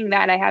seeing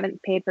that I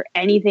haven't paid for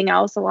anything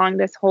else along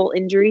this whole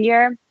injury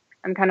year,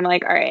 I'm kind of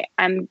like, all right,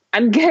 I'm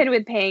good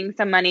with paying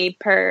some money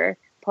per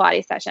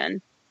Pilates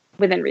session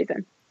within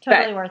reason.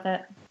 Totally worth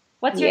it.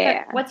 What's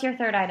your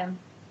third item?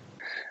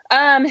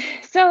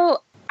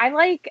 So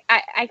I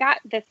got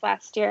this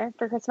last year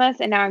for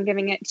Christmas, and now I'm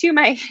giving it to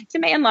my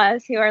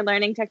in-laws who are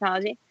learning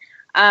technology.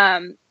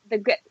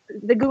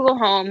 The Google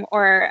Home,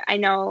 or I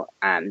know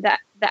the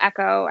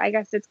Echo, I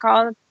guess it's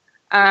called.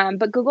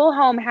 But Google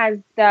Home has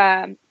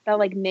the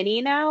like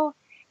mini now,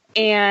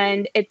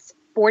 and it's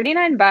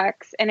 $49,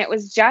 and it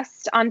was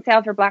just on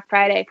sale for Black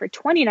Friday for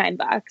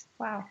 $29.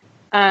 Wow.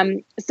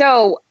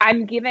 So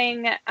I'm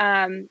giving,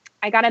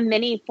 I got a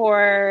mini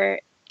I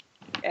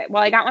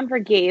got one for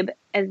Gabe,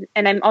 and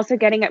I'm also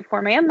getting it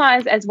for my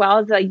in-laws, as well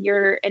as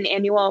an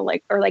annual,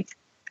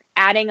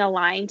 adding a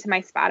line to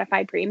my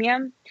Spotify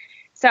premium.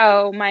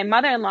 So my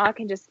mother-in-law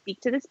can just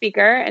speak to the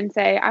speaker and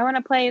say, I want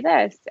to play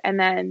this, and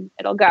then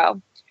it'll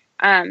go.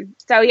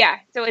 So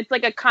it's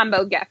like a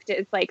combo gift.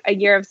 It's like a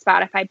year of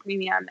Spotify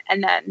premium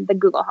and then the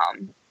Google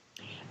Home.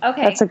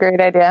 Okay. That's a great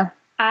idea.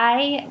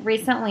 I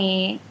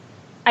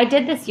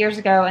did this years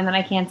ago and then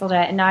I canceled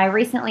it. And now I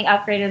recently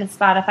upgraded to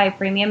Spotify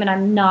premium and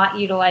I'm not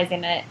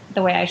utilizing it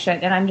the way I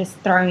should. And I'm just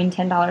throwing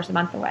 $10 a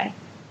month away.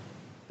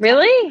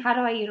 Really? How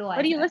do I utilize it?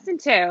 What do you listen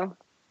to?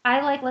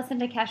 I listen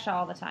to Kesha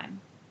all the time.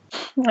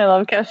 I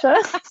love Kesha.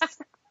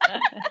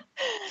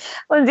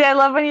 Lindsay, I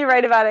love when you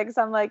write about it because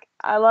I'm like,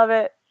 I love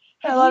it.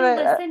 I love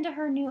it. Listened to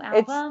her new album?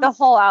 It's the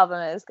whole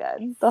album is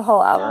good. The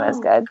whole album is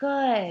good.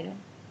 Good.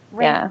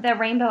 Yeah. The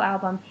Rainbow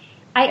album.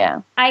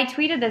 I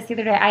tweeted this the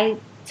other day. I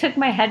took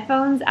my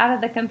headphones out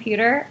of the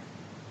computer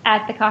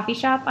at the coffee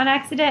shop on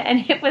accident,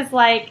 and it was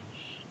like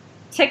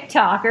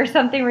TikTok or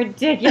something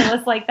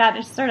ridiculous like that. It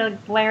just started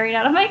like blaring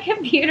out of my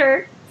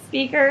computer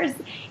speakers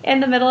in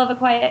the middle of a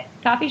quiet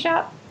coffee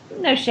shop.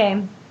 No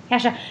shame.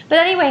 Kasha. But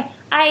anyway,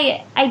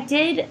 I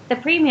did the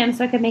premium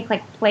so I could make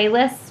like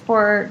playlists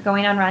for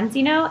going on runs,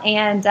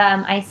 and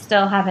I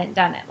still haven't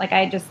done it. Like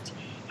I just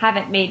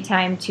haven't made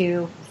time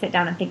to sit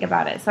down and think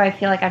about it. So I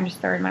feel like I'm just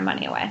throwing my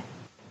money away.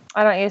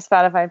 I don't use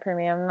Spotify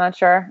Premium. I'm not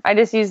sure. I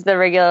just use the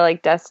regular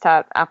like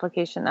desktop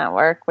application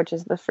network, which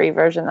is the free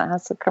version that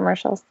has the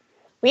commercials.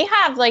 We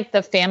have like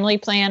the family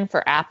plan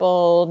for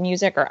Apple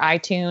Music or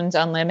iTunes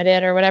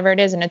Unlimited or whatever it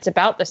is, and it's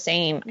about the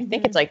same. I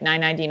think it's like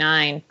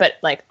 $9.99, but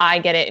like I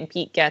get it and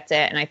Pete gets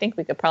it, and I think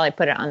we could probably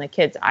put it on the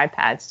kids'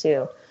 iPads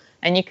too.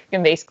 And you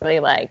can basically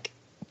like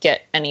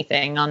get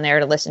anything on there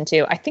to listen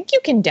to. I think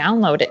you can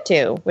download it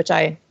too, which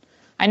I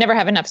never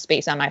have enough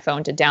space on my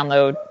phone to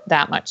download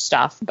that much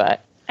stuff,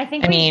 but I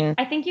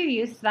think you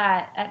used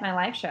that at my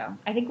live show.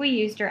 I think we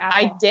used your Apple.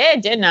 I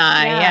did, didn't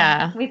I?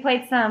 Yeah. We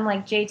played some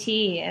like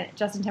JT,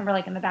 Justin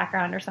Timberlake in the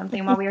background or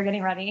something while we were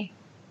getting ready.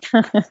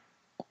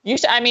 You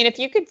should, if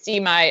you could see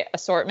my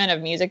assortment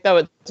of music though,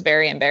 it's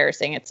very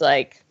embarrassing. It's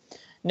like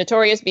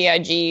Notorious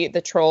B.I.G.,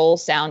 the Troll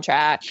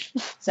soundtrack,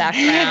 Zac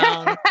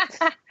Brown,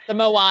 the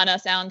Moana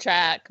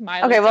soundtrack.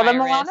 Miley Cyrus. The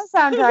Moana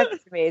soundtrack is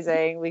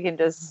amazing. We can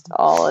just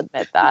all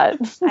admit that.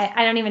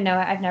 I don't even know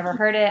it. I've never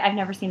heard it. I've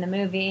never seen the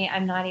movie.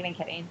 I'm not even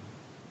kidding.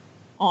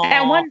 Aww,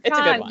 that one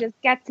song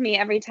just gets me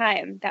every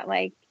time. That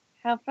like,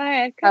 how far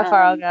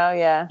I'll go,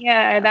 yeah.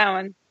 Yeah, that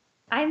one.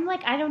 I'm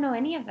like, I don't know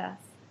any of this.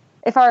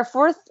 If our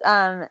fourth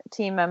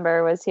team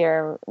member was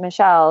here,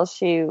 Michelle,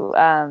 she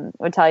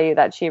would tell you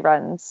that she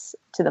runs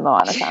to the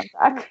Moana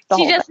soundtrack.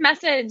 She just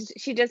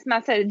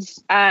messaged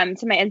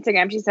to my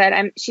Instagram. She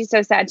said, she's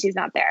so sad she's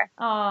not there.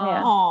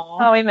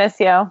 Oh, we miss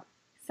you.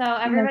 So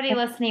everybody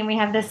listening, we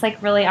have this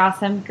like really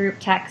awesome group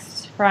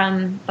text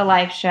from the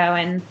live show,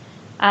 and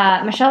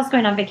Michelle's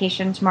going on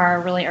vacation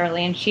tomorrow really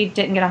early, and she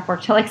didn't get off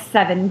work till like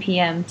 7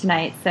 p.m.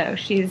 tonight, so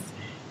she's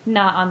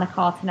not on the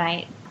call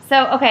tonight.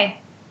 So, okay,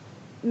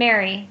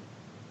 Mary,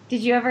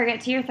 did you ever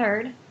get to your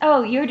third?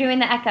 Oh, you were doing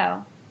the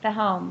Echo, the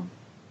home.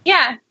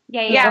 Yeah.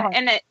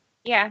 And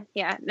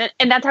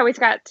and that's how we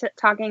got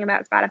talking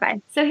about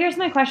Spotify. So here's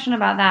my question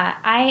about that.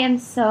 I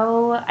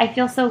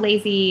feel so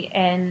lazy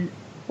and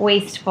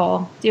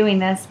wasteful doing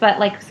this, but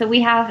like, so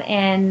we have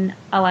in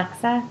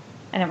Alexa,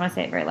 I don't want to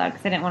say it very loud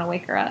because I didn't want to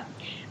wake her up.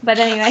 But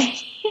anyway,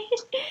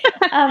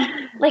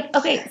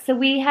 okay, so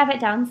we have it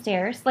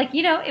downstairs. Like,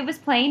 it was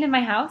playing in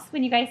my house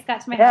when you guys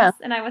got to my house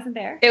and I wasn't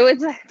there. It was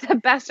the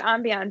best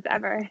ambiance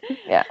ever.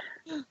 Yeah.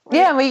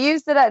 Yeah, and we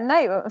used it at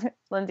night.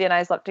 Lindsay and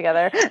I slept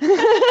together.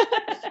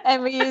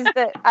 And we used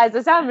it as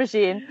a sound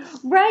machine.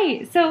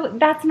 Right. So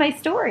that's my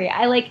story.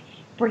 I like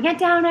bring it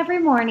down every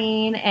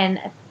morning and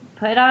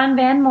put on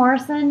Van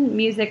Morrison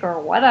music or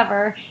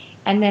whatever.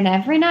 And then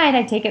every night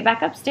I take it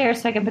back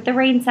upstairs so I can put the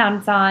rain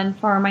sounds on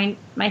for my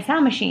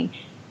sound machine.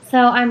 So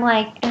I'm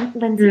like,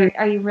 Lindsay,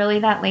 are you really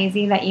that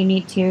lazy that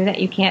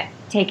you can't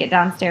take it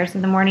downstairs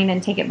in the morning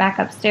and take it back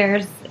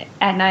upstairs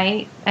at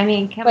night? I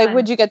mean, come on.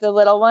 Would you get the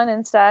little one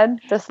instead?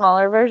 The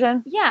smaller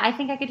version? Yeah, I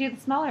think I could do the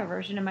smaller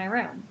version in my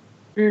room.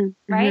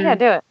 Mm-hmm. Right? Yeah,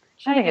 do it.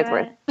 I think it's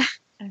worth it.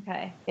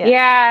 Okay.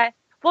 Yeah.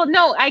 Well,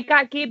 no, I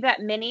got Gabe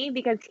that mini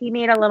because he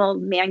made a little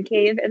man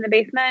cave in the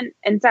basement.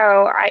 And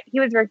so he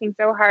was working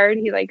so hard.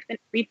 He like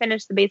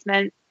refinished the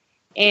basement.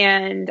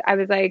 And I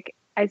was like,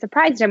 I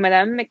surprised him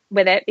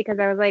with it because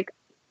I was like,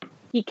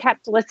 he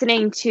kept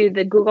listening to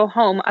the Google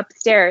Home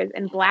upstairs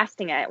and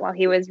blasting it while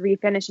he was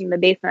refinishing the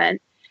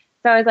basement.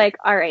 So I was like,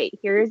 all right,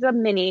 here's a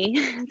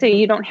mini so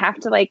you don't have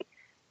to like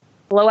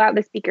blow out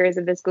the speakers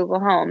of this Google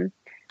Home.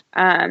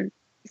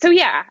 So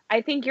yeah,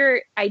 I think your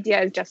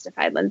idea is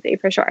justified, Lindsay,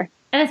 for sure.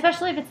 And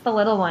especially if it's the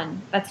little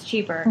one, that's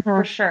cheaper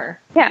for sure.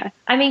 Yeah.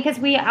 I mean, because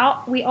we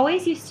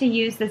always used to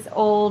use this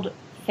old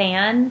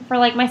fan for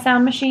like my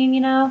sound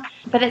machine,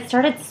 but it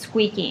started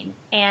squeaking,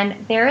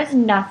 and there is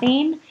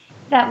nothing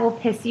that will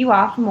piss you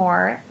off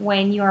more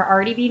when you are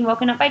already being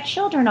woken up by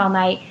children all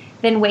night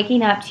than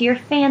waking up to your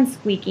fan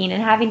squeaking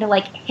and having to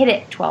like hit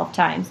it 12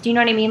 times. Do you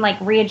know what I mean? Like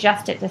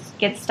readjust it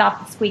to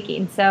stop the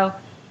squeaking. So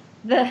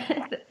the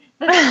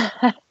fan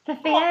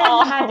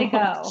had to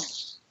go.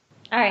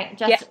 All right,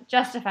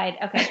 justified.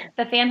 Okay,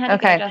 the fan had to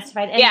go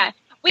justified. And,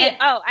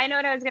 I know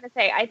what I was going to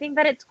say. I think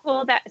that it's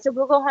cool so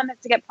Google Home has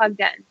to get plugged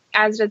in,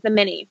 as does the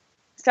Mini.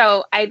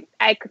 So I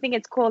think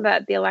it's cool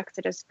that the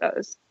Alexa just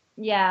goes.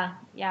 Yeah,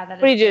 that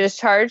is. What do you do? Just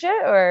charge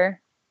it, or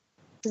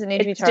does it need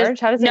to be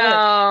charged? How does it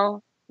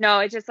work? No,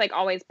 it's just like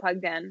always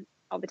plugged in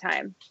all the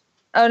time.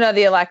 Oh no,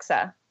 the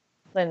Alexa,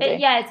 Lindsay.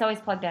 It's always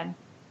plugged in.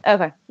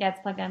 Okay. Yeah, it's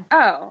plugged in.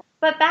 Oh.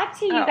 But back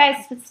to you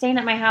guys staying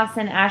at my house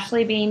and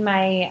Ashley being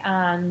my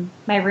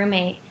my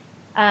roommate.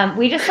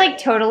 We just like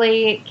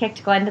totally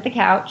kicked Glenn to the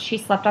couch. She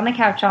slept on the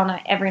couch all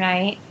night, every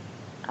night.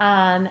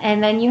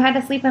 And then you had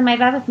to sleep in my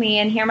bed with me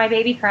and hear my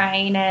baby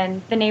crying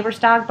and the neighbor's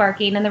dog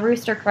barking and the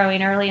rooster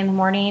crowing early in the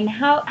morning.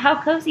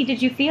 How cozy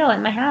did you feel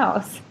in my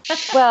house?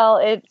 Well,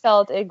 it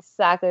felt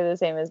exactly the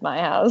same as my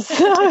house.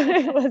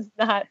 It was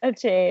not a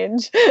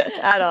change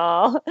at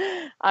all.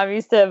 I'm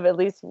used to have at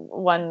least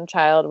one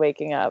child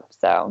waking up,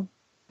 so.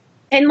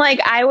 And like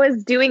I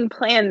was doing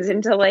plans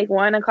until like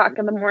 1 o'clock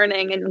in the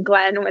morning, and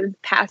Glenn was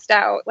passed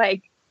out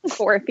like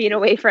 4 feet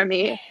away from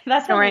me,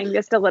 snoring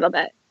just a little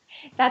bit.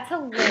 That's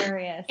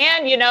hilarious.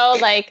 And you know,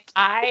 like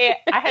I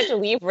had to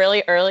leave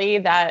really early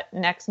that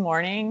next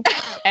morning,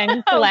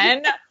 and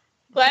Glenn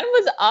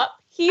was up.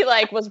 He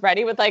like was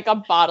ready with like a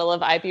bottle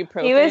of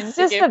ibuprofen. He was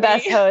just the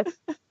best host.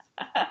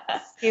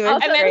 He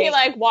was and then he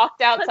like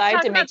walked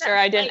outside to make sure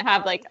I didn't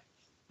have like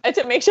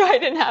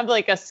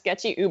a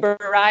sketchy Uber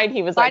ride.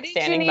 He was like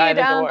standing by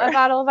the door. A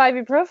bottle of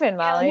ibuprofen,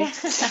 Molly?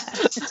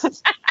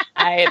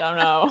 I don't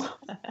know.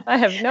 I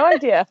have no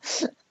idea.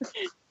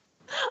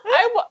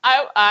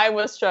 I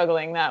was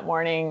struggling that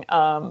morning,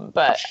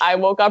 but I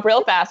woke up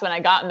real fast when I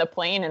got in the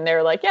plane, and they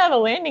were like, yeah, the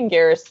landing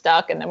gear is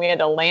stuck, and then we had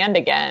to land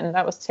again.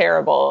 That was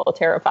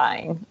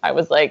terrifying. I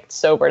was like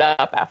sobered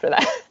up after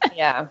that.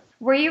 Yeah.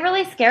 Were you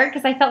really scared?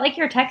 Because I felt like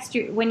your text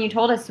when you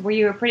told us, were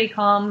you pretty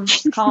calm?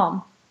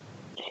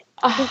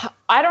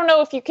 I don't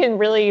know if you can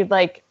really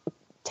like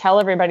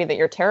tell everybody that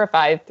you're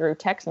terrified through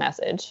text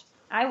message.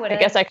 I would. I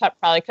guess I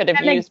probably could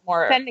have used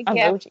more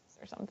emojis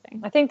or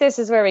something. I think this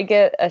is where we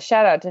get a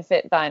shout out to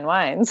Fit Vine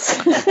Wines.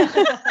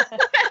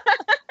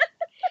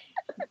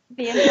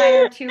 The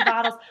entire 2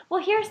 bottles.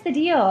 Well, here's the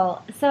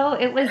deal. So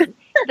it was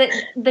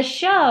the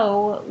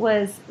show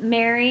was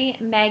Mary,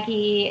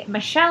 Maggie,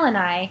 Michelle, and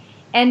I,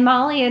 and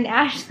Molly and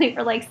Ashley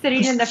were like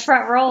sitting in the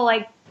front row,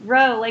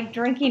 like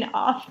drinking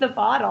off the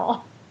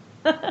bottle.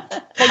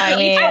 I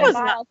mean,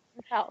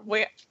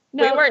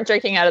 we weren't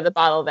drinking out of the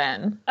bottle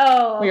then.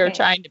 Oh, okay. We were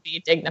trying to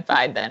be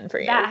dignified then for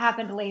you. That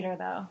happened later,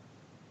 though.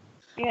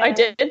 Yeah. I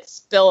did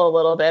spill a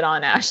little bit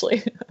on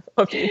Ashley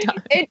a few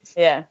times.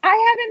 Yeah.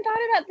 I haven't thought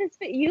about this,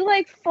 but you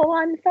like full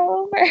on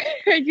fell over.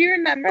 Do you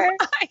remember?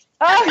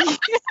 Oh,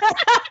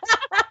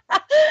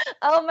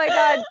 oh my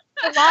God.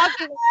 The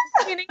lobby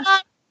was cleaning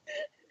up.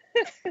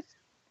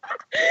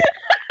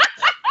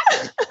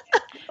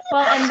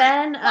 Well, and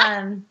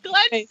then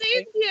Glenn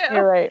saved you.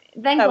 You're right.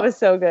 Then That was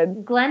so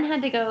good. Glenn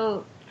had to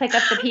go pick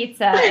up the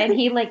pizza, and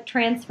he like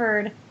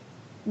transferred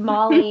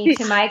Molly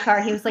to my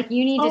car. He was like,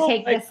 "You need to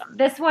take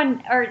this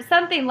one," or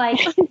something like.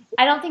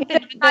 I don't think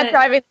that not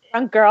driving the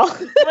drunk girl.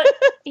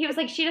 He was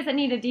like, "She doesn't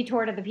need a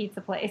detour to the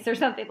pizza place," or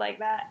something like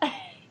that.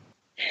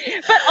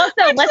 But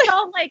also,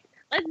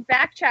 let's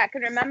backtrack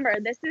and remember,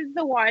 this is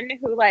the one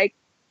who like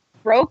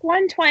broke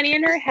 120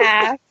 in her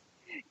half,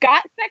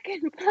 got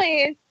second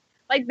place.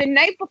 Like the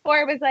night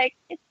before was like,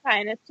 it's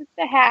fine, it's just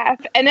a half.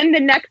 And then the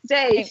next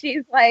day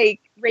she's like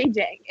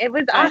raging. It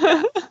was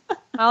awesome.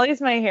 Molly's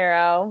my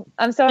hero.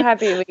 I'm so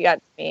happy we got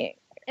to meet.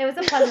 It was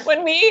a pleasant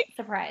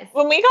surprise.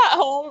 When we got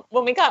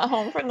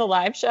home from the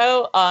live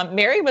show,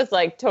 Mary was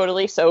like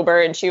totally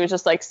sober, and she was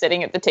just like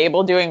sitting at the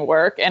table doing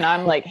work, and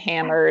I'm like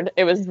hammered.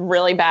 It was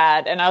really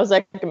bad, and I was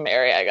like,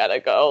 Mary, I gotta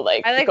go.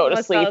 I go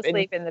to sleep. Fell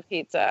asleep in the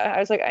pizza. I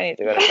was like, I need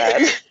to go to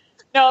bed.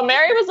 No,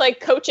 Mary was like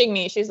coaching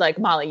me. She's like,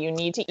 Molly, you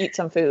need to eat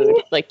some food.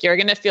 Like, you're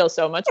going to feel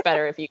so much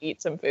better if you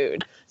eat some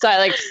food. So I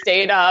like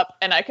stayed up,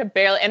 and I could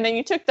barely, and then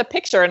you took the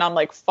picture, and I'm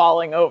like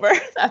falling over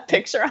that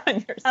picture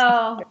on your side.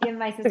 Oh, yeah,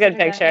 my sister. It's a good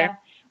picture. Yeah.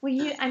 Well,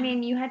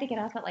 you had to get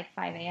up at like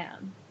 5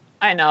 a.m.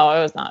 I know,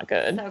 it was not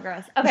good. So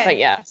gross. Okay. But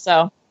yeah, so.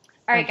 All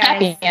right, guys.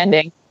 Happy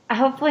ending.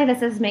 Hopefully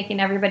this is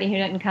making everybody who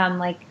didn't come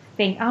like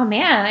think, oh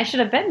man, I should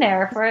have been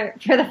there for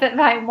the Fit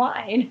Vine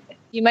Wine.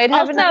 You might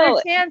have another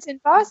chance in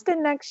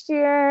Boston next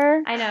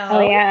year. I know. Oh,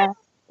 yeah.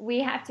 We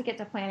have to get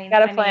to planning.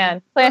 Got to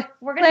plan. We're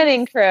gonna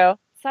planning crew.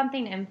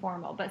 Something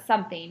informal, but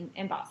something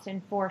in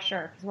Boston for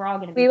sure, because we're all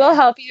going to be We will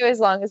help you as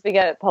long as we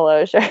get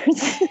polo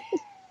shirts.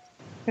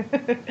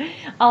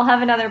 I'll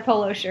have another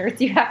polo shirts.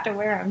 You have to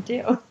wear them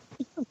too.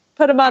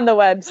 Put them on the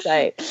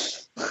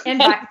website.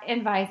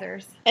 And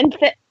visors. And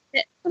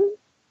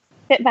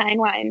Fit Vine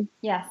Wine.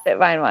 Yes. Fit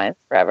Vine Wine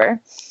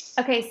forever.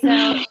 Okay,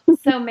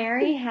 so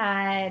Mary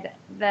had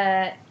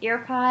the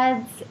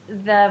earpods,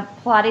 the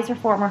Pilates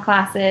reformer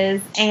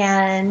classes,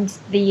 and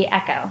the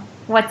Echo.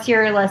 What's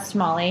your list,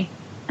 Molly?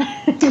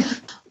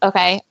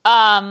 Okay.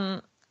 I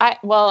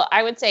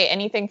would say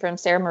anything from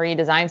Sarah Marie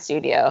Design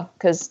Studio,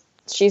 because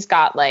she's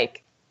got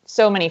like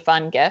so many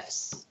fun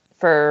gifts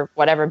for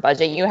whatever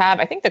budget you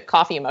have. I think the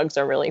coffee mugs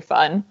are really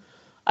fun.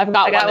 I've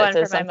got one that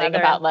says something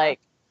about like,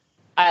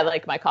 I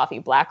like my coffee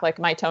black like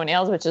my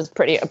toenails, which is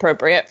pretty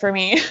appropriate for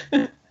me.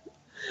 But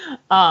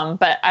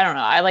I don't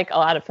know. I like a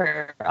lot of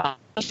her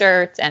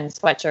shirts and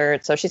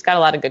sweatshirts. So she's got a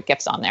lot of good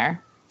gifts on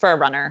there for a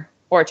runner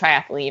or a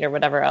triathlete or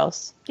whatever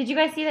else. Did you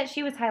guys see that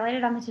she was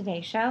highlighted on the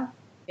Today Show?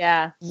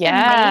 Yeah.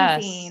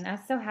 Yes. Amazing. I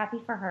was so happy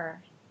for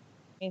her.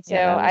 Me too.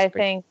 Yeah, I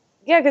think,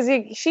 because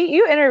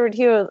you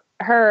interviewed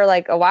her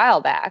like a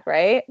while back,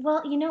 right?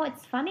 Well,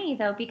 it's funny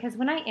though, because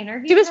when I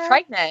interviewed she was her,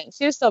 pregnant.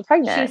 She was still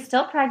pregnant. She was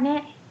still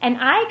pregnant. And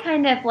I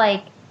kind of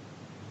like,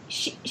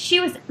 she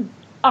was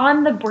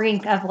on the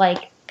brink of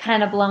like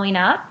kind of blowing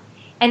up,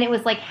 and it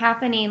was like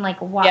happening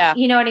like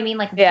you know what I mean,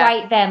 like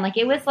right then, like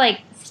it was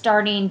like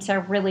starting to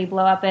really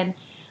blow up. And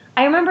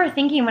I remember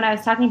thinking when I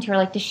was talking to her,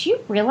 like, does she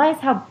realize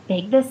how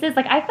big this is?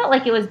 Like, I felt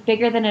like it was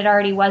bigger than it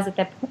already was at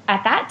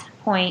that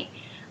point.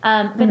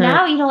 But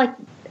now, you know, like,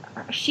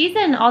 she's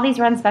in all these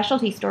run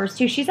specialty stores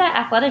too. She's at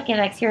Athletic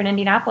Index here in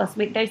Indianapolis.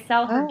 They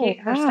sell her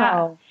her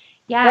stuff.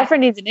 Yeah,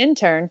 Girlfriend needs an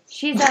intern.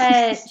 She's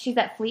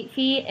at Fleet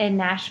Feet in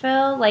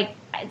Nashville. Like,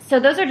 so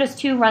those are just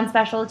 2 run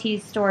specialty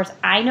stores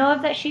I know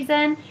of that she's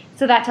in.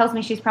 So that tells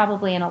me she's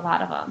probably in a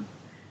lot of them.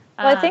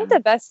 Well, I think the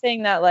best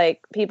thing that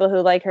like people who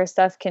like her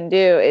stuff can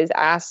do is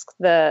ask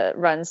the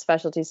run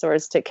specialty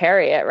stores to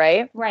carry it,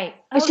 right? Right.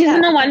 She's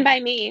in the one by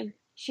me.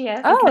 She is.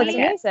 Oh, it's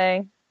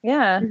amazing.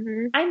 Yeah.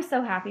 I'm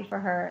so happy for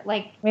her.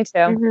 Like, me too.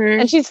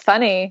 And she's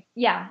funny.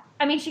 Yeah.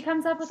 I mean, she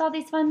comes up with all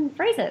these fun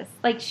phrases.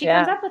 Like, she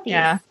comes up with these.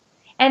 Yeah.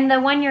 And the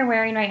one you're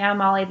wearing right now,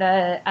 Molly,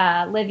 the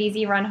Live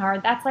Easy, Run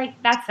Hard, that's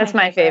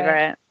my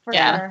favorite. For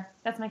sure.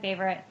 That's my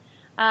favorite.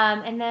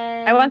 And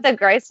then I want the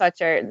gray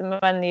sweatshirt, the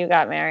one you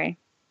got, Mary.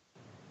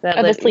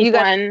 The sleep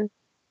one.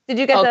 Did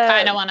you get the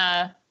kind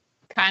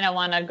of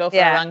wanna go for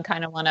a run,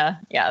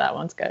 that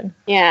one's good.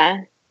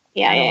 Yeah.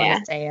 I don't want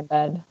to stay in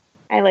bed.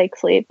 I like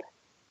sleep.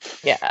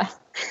 Yeah.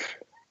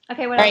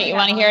 Okay, what All right, you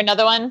want to hear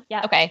another one?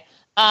 Yeah. Okay.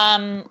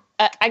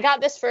 I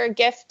got this for a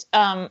gift.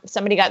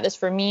 Somebody got this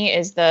for me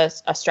is a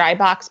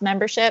Strybox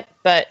membership,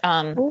 but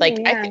I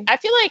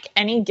feel like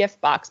any gift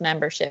box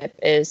membership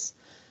is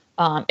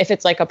if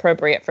it's like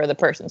appropriate for the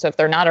person. So if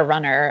they're not a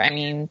runner, I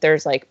mean,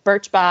 there's like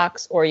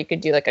Birchbox, or you could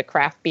do like a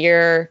craft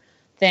beer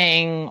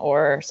thing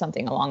or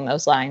something along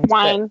those lines.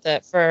 Wine.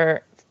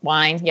 For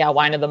wine. Yeah.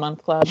 Wine of the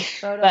month club.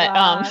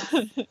 Box.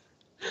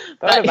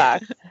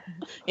 Box.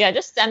 Yeah.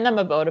 Just send them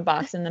a Boda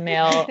box in the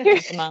mail.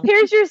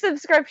 Here's your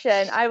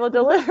subscription. I will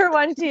deliver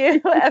one to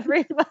you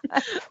every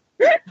month.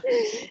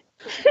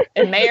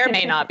 It may or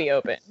may not be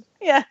open.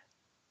 Yeah.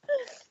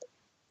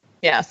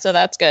 Yeah. So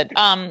that's good.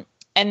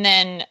 And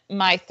then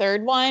my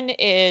third one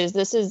is,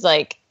 this is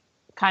like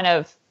kind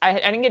of, I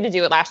didn't get to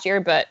do it last year,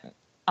 but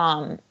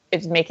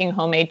it's making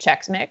homemade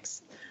Chex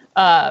Mix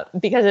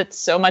because it's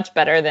so much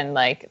better than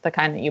like the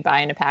kind that you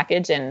buy in a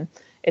package. And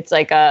it's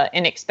like a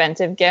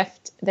inexpensive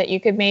gift that you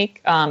could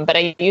make. But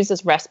I use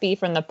this recipe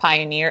from the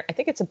Pioneer. I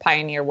think it's a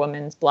Pioneer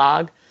Woman's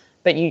blog,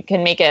 but you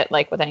can make it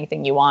like with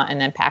anything you want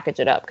and then package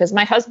it up. Because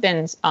my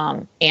husband's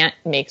aunt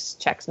makes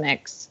Chex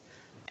Mix,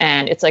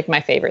 and it's like my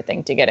favorite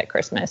thing to get at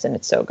Christmas, and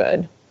it's so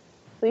good.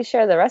 Please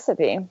share the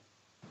recipe.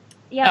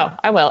 Yeah. Oh,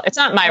 I will. It's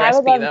not my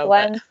recipe, I would love though.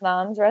 Glenn's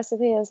mom's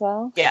recipe as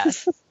well.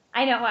 Yes.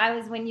 I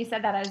know. When you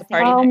said that, I was thinking.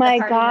 Party Oh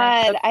mix. my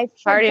god! I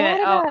Party forgot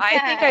mix. about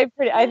that.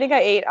 I think I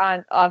ate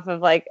off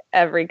of like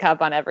every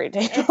cup on every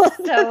table. It's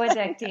so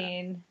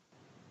addicting.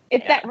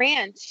 It's that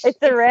ranch. It's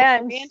the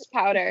ranch. Ranch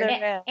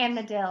powder. And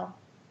the dill.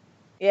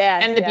 Yeah.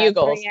 And the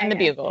bugles. Yeah, and the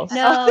yeah. bugles.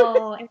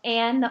 No,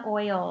 and the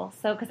oil.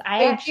 So, because I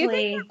Do you actually.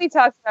 think that we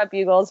talked about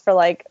bugles for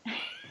like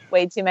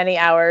way too many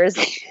hours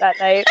that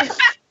night?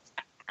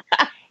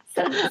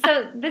 So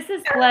this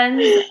is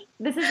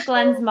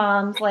Glenn's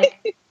mom's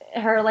like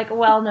her like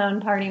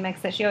well-known party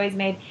mix that she always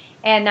made,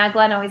 and now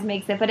Glenn always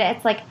makes it, but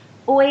it's like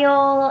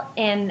oil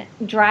and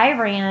dry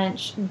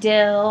ranch,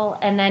 dill,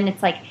 and then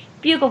it's like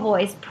Bugle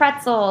Boys,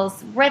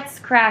 pretzels,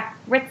 Ritz,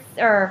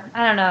 or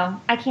I don't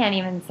know, I can't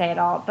even say it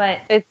all,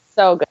 but It's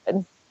so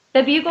good.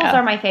 the Bugles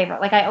are my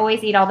favorite. Like I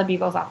always eat all the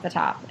Bugles off the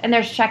top, and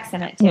there's Chex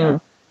in it too.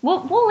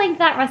 We'll link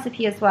that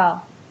recipe as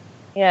well.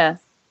 Yeah.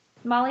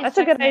 Molly's That's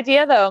a Chex good Mix.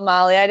 idea though,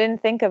 Molly. I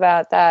didn't think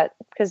about that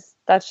because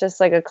that's just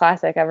like a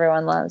classic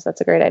everyone loves.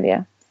 That's a great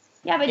idea.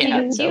 Yeah, but Yeah,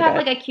 do it's you so have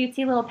good. like a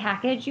cutesy little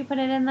package you put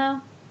it in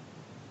though?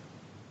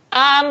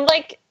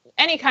 Like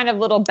any kind of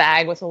little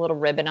bag with a little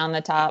ribbon on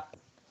the top.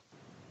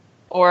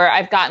 Or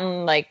I've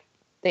gotten like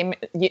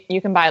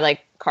you can buy like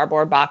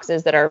cardboard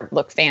boxes that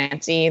look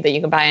fancy that you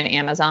can buy on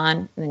Amazon,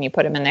 and then you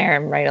put them in there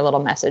and write a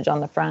little message on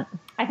the front.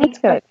 I think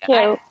That's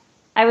good.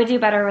 I would do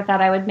better with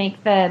that. I would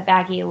make the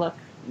baggie look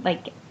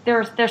like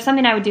there's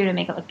something I would do to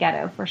make it look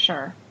ghetto for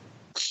sure.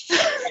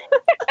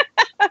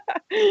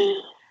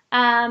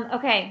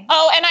 Okay.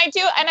 Oh, and I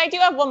do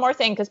have one more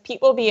thing, because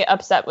Pete will be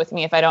upset with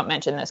me if I don't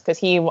mention this, because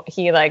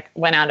he like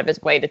went out of his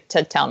way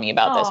to tell me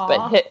about this,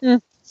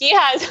 but he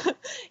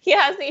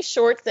has these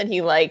shorts that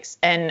he likes,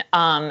 and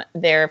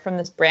they're from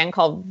this brand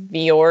called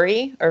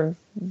Vuori or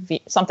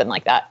something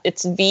like that.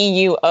 It's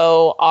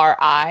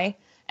Vuori,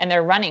 and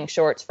they're running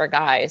shorts for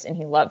guys, and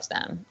he loves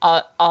them.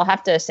 I'll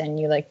have to send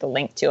you like the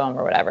link to them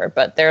or whatever,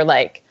 but they're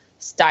like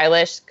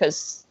stylish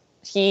because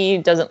he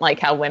doesn't like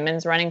how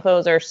women's running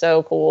clothes are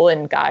so cool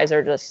and guys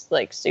are just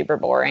like super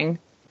boring,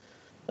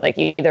 like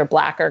either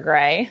black or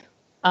gray.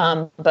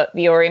 But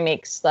Vuori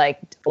makes like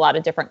a lot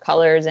of different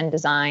colors and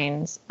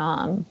designs.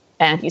 And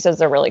he says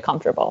they're really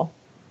comfortable.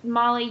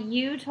 Molly,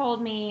 you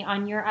told me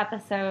on your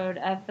episode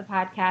of the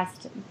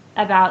podcast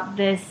about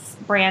this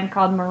brand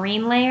called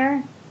Marine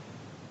Layer.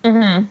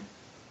 Mm-hmm.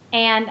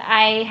 And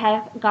I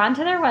have gone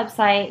to their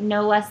website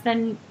no less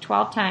than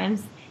 12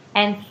 times.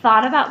 and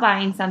thought about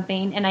buying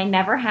something, and I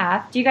never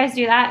have. Do you guys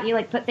do that? You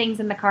like put things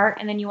in the cart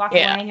and then you walk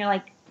away and you're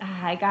like,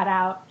 I got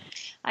out.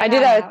 I do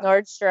that with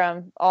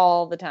Nordstrom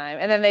all the time.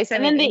 And then they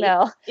send me an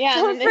email.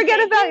 Don't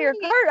forget about your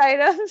cart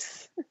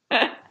items.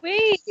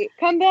 Wait,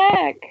 come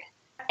back.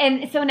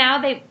 And so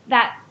now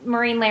that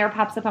marine layer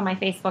pops up on my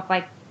Facebook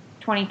like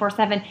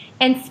 24/7.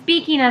 And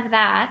speaking of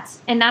that,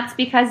 and that's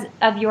because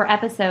of your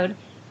episode,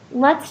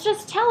 let's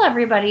just tell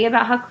everybody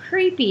about how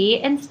creepy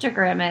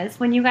Instagram is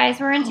when you guys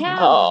were in town.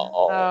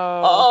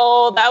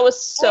 Oh, that was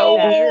so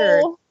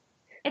weird.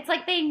 It's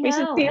like they know We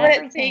should see what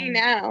it's saying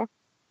now.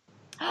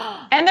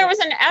 And there was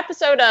an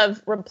episode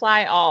of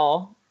Reply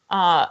All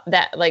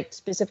that like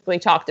specifically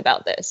talked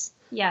about this.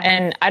 Yeah.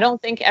 And I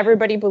don't think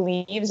everybody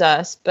believes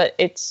us, but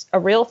it's a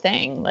real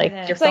thing. Like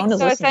your phone is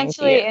so listening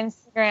essentially to you.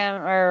 Instagram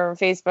or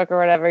Facebook or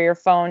whatever, your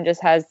phone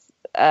just has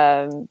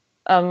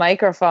a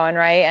microphone,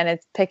 right? And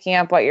it's picking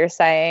up what you're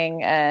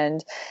saying.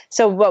 And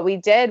so what we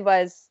did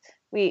was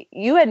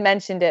you had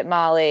mentioned it,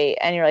 Molly,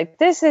 and you're like,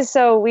 this is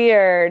so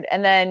weird.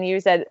 And then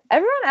you said,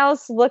 everyone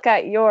else look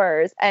at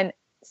yours. And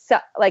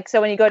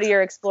so when you go to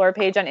your Explore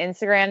page on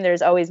Instagram,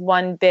 there's always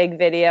one big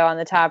video on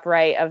the top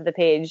right of the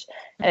page,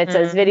 and it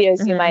says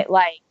videos you might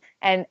like.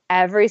 And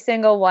every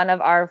single one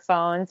of our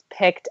phones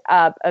picked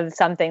up of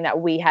something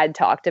that we had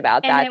talked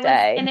about that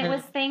day. And it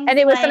was things and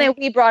it was something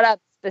we brought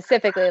up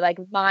specifically. Like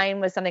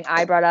mine was something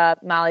I brought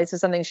up. Molly's was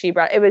something she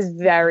brought. It was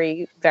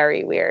very,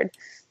 very weird.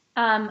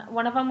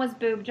 One of them was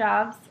boob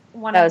jobs.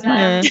 One That of was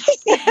them.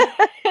 mine.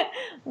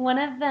 One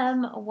of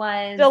them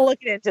was Still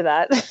looking into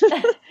that.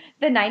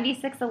 the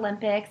 '96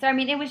 Olympics. So, I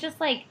mean, it was just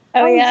like,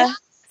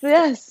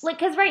 yes. like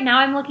because right now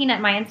I'm looking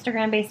at my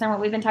Instagram based on what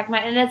we've been talking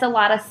about, and it is a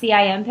lot of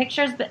CIM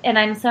pictures.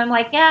 I'm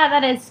like, yeah,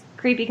 that is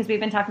creepy because we've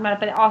been talking about it,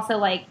 but also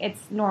like it's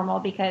normal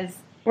because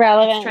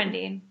Relevant. it's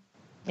trending.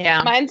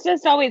 Yeah. Mine's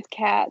just always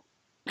cats.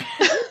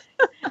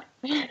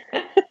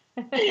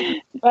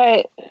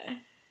 But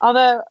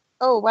although,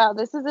 oh wow,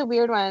 this is a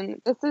weird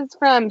one. This is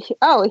from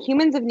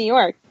Humans of New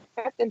York.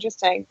 That's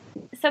interesting.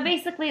 So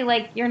basically,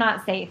 like, you're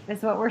not safe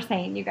is what we're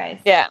saying, you guys.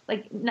 Yeah.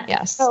 Like,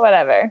 Yes. So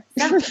whatever.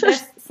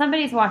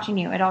 Somebody's watching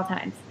you at all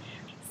times.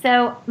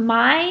 So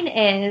mine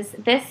is,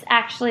 this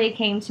actually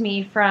came to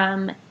me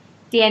from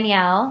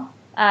Danielle,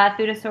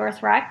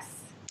 Foodsaurus Rex.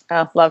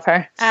 Oh, love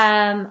her.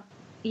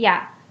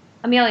 Yeah.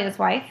 Amelia's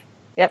wife.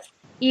 Yep.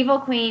 Evil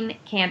Queen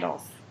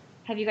candles.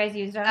 Have you guys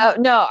used them? Oh,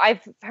 no,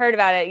 I've heard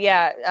about it.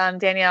 Yeah.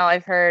 Danielle,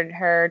 I've heard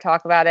her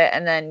talk about it,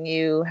 and then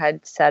you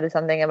had said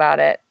something about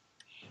it.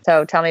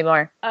 So tell me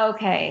more.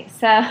 Okay.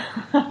 So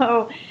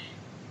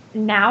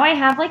now I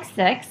have like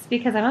 6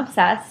 because I'm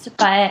obsessed,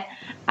 but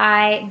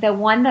the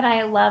one that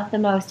I love the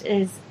most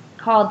is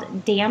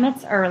called Damn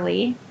It's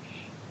Early,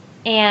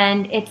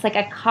 and it's like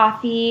a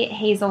coffee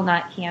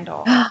hazelnut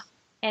candle.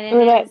 And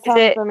Is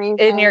it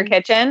in your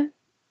kitchen?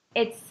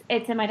 It's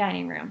in my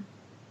dining room.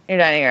 Your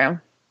dining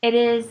room. It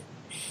is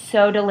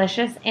so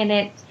delicious,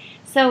 and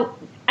so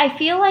I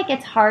feel like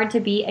it's hard to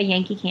beat a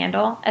Yankee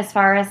Candle as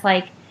far as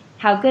like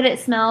how good it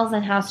smells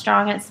and how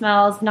strong it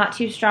smells. Not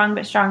too strong,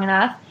 but strong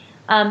enough.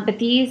 But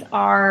these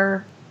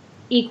are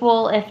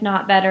equal, if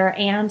not better.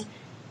 And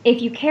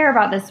if you care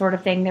about this sort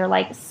of thing, they're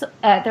like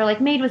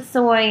made with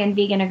soy and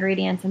vegan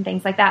ingredients and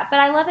things like that.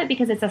 But I love it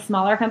because it's a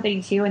smaller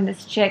company too. And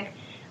this chick,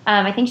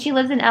 I think she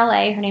lives in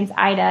LA. Her name's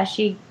Ida.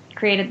 She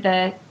created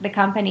the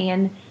company,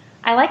 and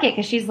I like it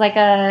because she's like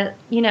a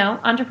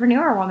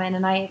entrepreneur woman,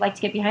 and I like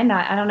to get behind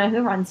that. I don't know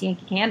who runs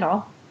Yankee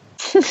Candle.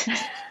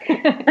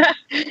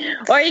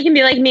 Or you can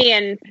be like me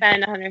and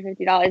spend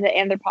 $150 at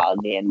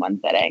Anthropologie in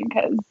one sitting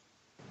because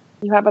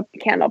you have a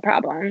candle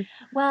problem.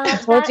 Well, I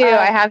told you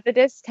I have the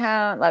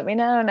discount. Let me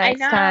know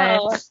next time.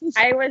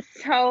 I was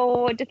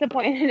so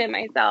disappointed in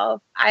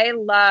myself. I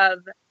love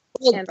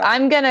candles.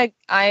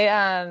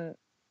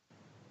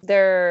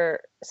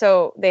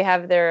 So they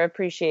have their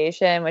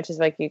appreciation, which is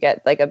like you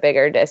get like a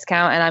bigger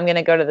discount, and I'm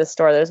gonna go to the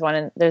store. There's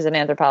an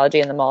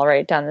Anthropologie in the mall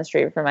right down the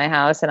street from my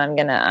house, and I'm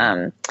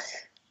gonna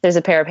there's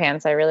a pair of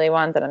pants I really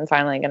want that I'm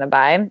finally gonna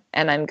buy,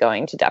 and I'm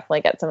going to definitely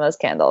get some of those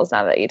candles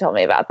now that you told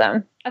me about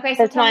them. Okay,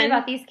 so tell me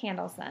about these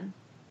candles then.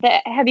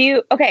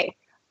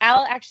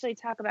 I'll actually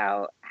talk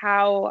about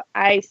how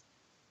I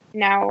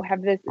now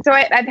have this. So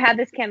I've had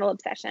this candle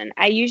obsession.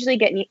 I usually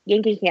get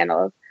Yankee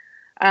candles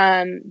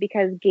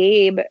because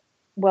Gabe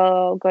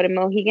will go to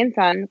Mohegan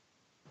Sun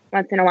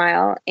once in a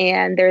while,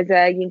 and there's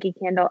a Yankee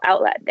Candle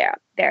outlet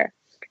there.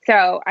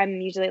 So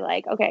I'm usually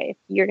like, okay, if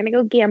you're going to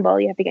go gamble,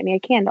 you have to get me a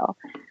candle.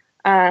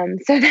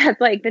 So that's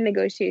like the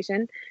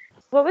negotiation.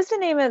 What was the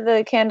name of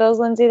the candles,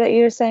 Lindsay, that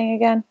you were saying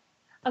again?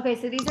 Okay,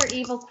 so these are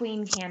Evil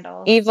Queen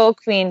candles. Evil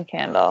Queen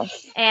candle.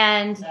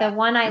 And the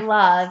one I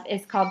love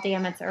is called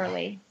Damn It's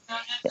Early.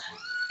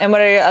 And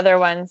what are your other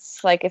ones?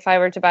 Like if I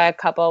were to buy a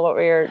couple, what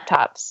were your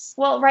tops?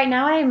 Well, right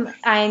now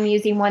I'm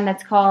using one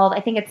that's called, I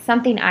think it's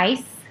something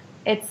ice.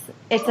 It's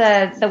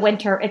the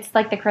winter. It's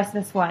like the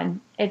Christmas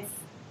one. It's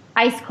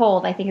ice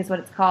cold, I think is what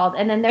it's called.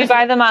 And then there's you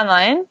buy them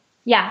online?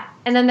 Yeah.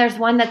 And then there's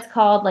one that's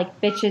called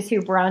like Bitches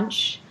Who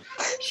Brunch.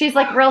 She's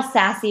like real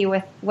sassy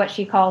with what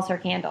she calls her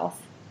candles.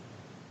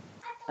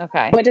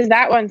 Okay. What does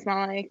that one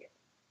smell like?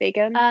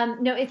 Bacon?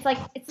 No, it's like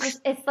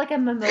it's like a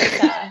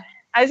mimosa.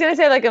 I was gonna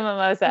say like a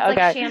mimosa. It's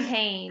Okay. like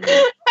champagne.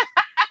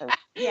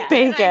 Yeah.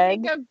 Bacon. I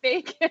think of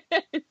bacon.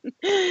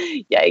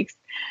 Yikes.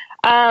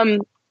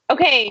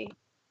 Okay.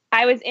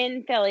 I was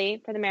in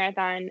Philly for the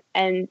marathon,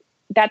 and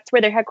that's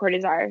where their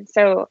headquarters are.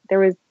 So there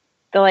was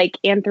the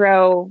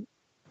Anthro,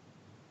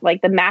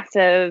 the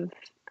massive,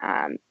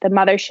 the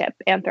mothership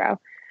Anthro.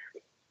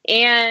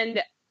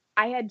 And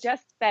I had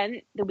just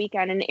spent the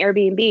weekend in an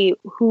Airbnb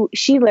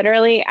she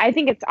literally, I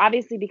think it's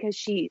obviously because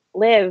she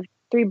lived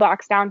 3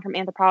 blocks down from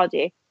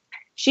Anthropologie.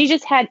 She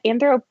just had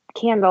Anthro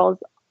candles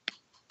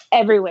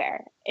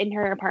everywhere in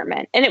her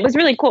apartment. And it was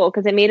really cool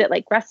because it made it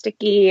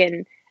rustic-y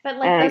and But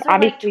those are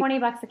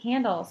 $20 a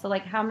candle. So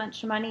how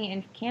much money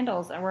in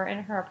candles were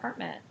in her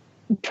apartment?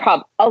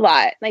 a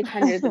lot,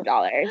 hundreds of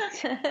dollars.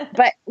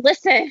 But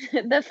listen,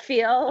 the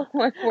feel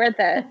was worth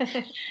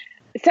it.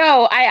 So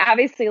I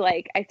obviously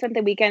I spent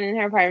the weekend in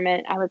her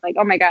apartment. I was like,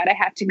 oh my God, I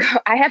have to go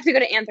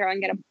to Anthro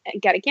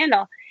and get a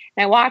candle.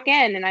 And I walk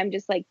in and I'm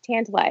just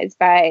tantalized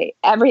by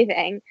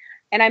everything.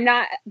 And I'm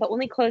not, the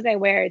only clothes I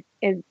wear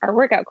are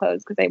workout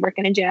clothes because I work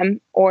in a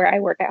gym or I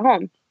work at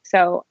home.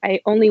 So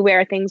I only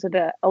wear things with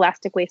an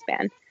elastic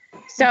waistband.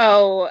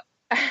 So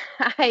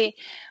I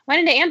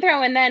went into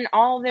Anthro, and then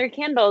all of their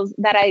candles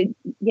that I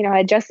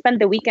had just spent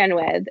the weekend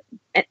with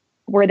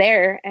were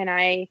there, and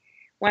I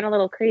went a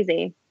little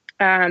crazy.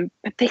 But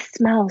they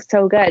smell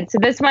so good. So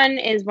this one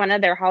is one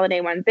of their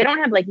holiday ones. They don't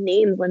have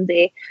names,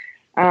 Lindsay,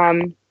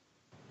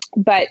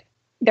 but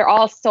they're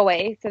all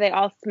soy, so they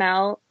all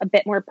smell a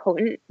bit more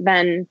potent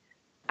than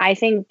I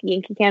think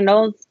Yankee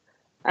candles.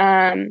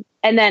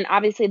 And then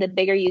obviously the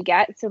bigger you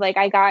get, so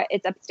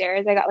it's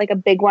upstairs. I got a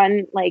big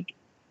one, I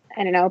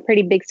don't know,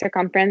 pretty big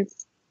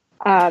circumference.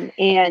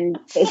 And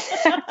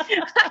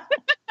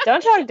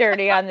don't talk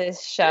dirty on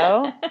this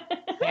show,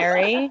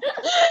 Mary.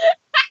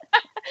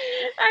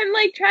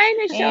 I'm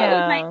trying to show it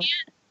with my hands,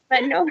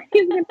 but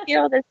nobody's gonna be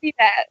able to see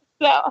that.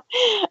 So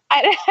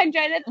I'm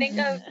trying to think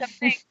of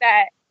something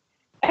that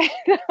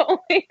the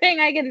only thing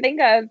I can think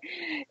of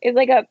is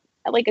a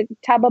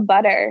tub of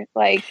butter.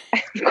 Of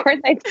course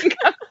I think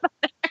of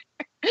butter,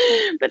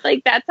 but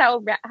that's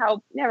how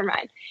never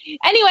mind.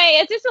 Anyway,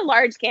 it's just a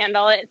large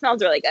candle. It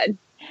smells really good.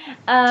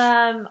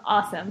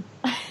 Awesome.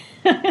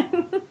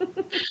 I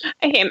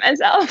hate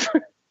myself.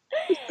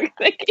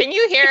 Can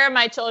you hear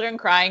my children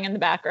crying in the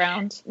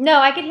background? No,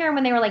 I could hear them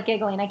when they were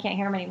giggling. I can't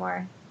hear them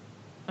anymore.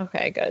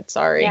 Okay, good.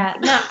 Sorry. Yeah,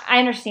 no, I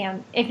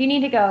understand. If you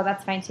need to go,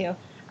 that's fine too.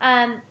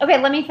 Okay,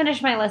 let me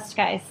finish my list,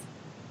 guys.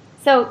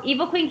 So,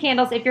 Evil Queen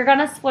candles. If you're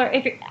gonna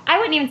splurge, I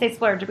wouldn't even say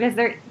splurge because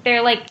they're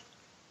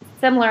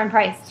similar in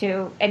price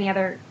to any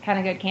other kind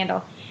of good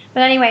candle.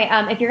 But anyway,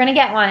 if you're gonna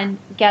get one,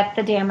 get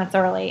the Damn It's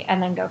Early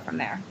and then go from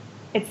there.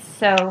 It's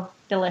so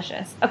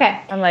delicious.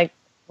 Okay, I'm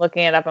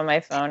looking it up on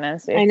my phone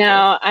and see. I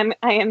know.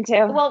 I am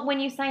too. well, when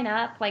you sign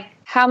up,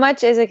 how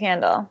much is a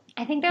candle?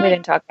 I think they're we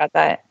didn't talk about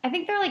that. I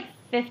think they're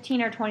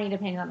 15 or 20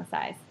 depending on the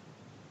size.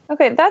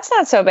 Okay, that's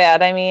not so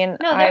bad. I mean,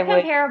 no, they're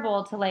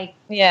comparable to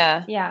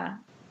yeah.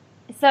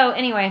 So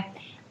anyway,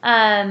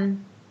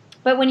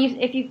 but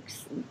if you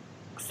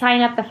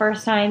sign up the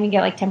first time, you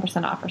get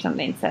 10% off or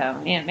something.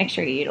 So make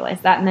sure you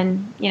utilize that. And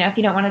then if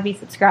you don't want to be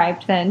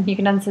subscribed, then you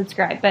can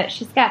unsubscribe. But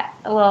she's got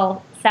a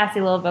little sassy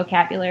little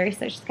vocabulary,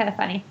 so she's kind of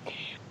funny.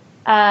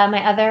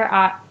 My other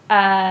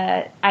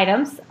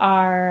items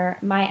are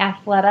my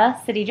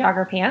Athleta City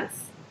Jogger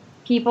pants.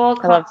 I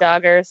love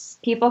joggers.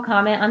 People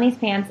comment on these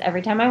pants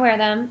every time I wear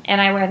them,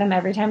 and I wear them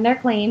every time they're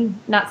clean.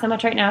 Not so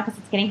much right now because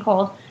it's getting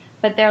cold,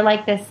 but they're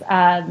this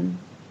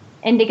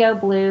indigo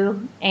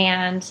blue,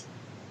 and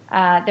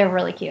they're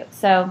really cute.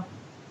 So,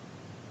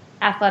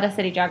 Athleta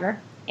City Jogger.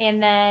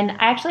 And then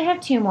I actually have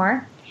 2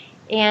 more.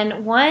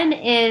 And one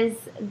is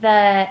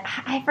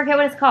I forget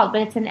what it's called,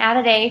 but it's an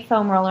Add-A-Day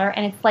foam roller,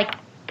 and it's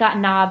got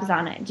knobs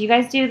on it. Do you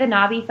guys do the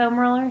knobby foam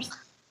rollers?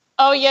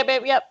 Oh, yeah,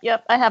 babe.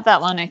 Yep. I have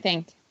that one, I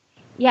think.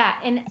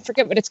 Yeah, and I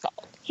forget what it's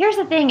called. Here's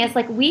the thing: is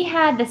we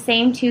had the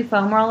same 2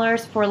 foam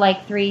rollers for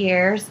 3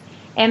 years,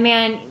 and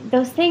man,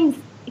 those things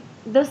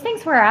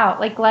wear out.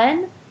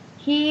 Glenn,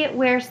 he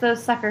wears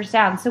those suckers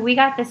down. So we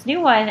got this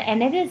new one,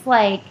 and it is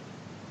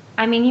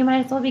you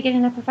might as well be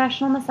getting a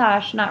professional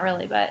massage. Not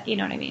really, but you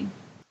know what I mean.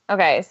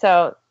 Okay,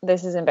 so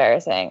this is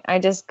embarrassing. I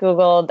just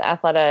Googled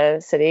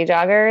Athleta City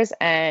Joggers,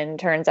 and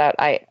turns out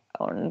I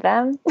own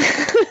them.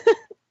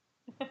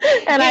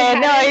 And I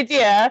had no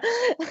idea.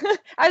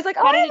 I was like,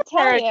 how did it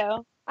tell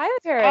you? I have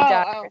a pair of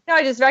joggers. No,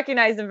 I just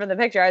recognized them from the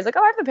picture. I was like,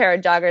 I have a pair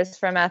of joggers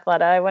from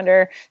Athleta. I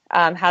wonder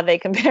how they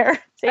compare.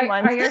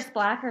 Are yours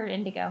black or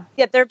indigo?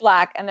 Yeah, they're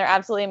black, and they're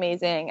absolutely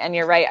amazing. And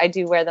you're right, I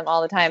do wear them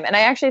all the time. And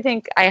I actually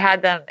think I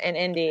had them in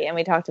Indy, and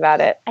we talked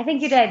about it. I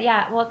think you did,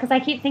 yeah. Well, because I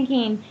keep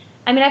thinking,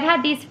 I've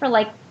had these for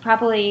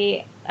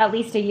probably at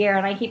least a year,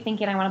 and I keep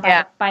thinking I want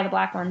to buy the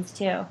black ones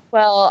too.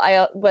 Well,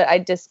 I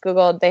just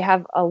Googled, they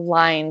have a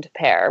lined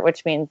pair,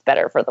 which means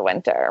better for the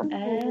winter.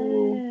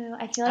 Oh,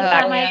 I feel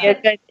that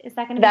might be, is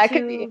that going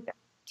to be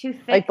too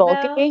thick,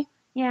 bulky?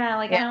 Though? Yeah,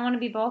 I don't want to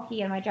be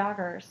bulky in my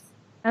joggers.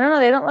 I don't know.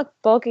 They don't look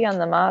bulky on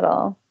the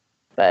model,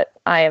 but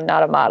I am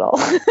not a model.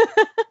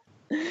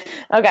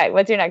 Okay,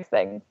 what's your next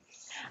thing?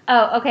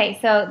 Oh, okay.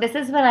 So this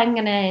is what I'm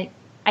gonna,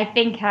 I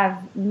think,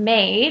 have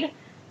made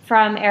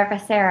from Erica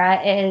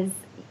Sarah is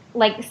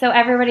like, so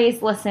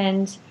everybody's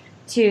listened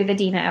to the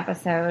Dina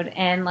episode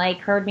and like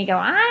heard me go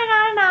on and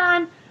on and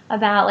on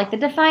about like the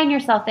define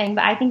yourself thing,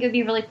 but I think it would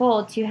be really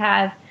cool to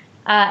have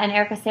an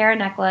Erica Sarah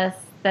necklace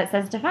that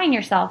says define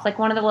yourself, like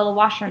one of the little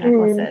washer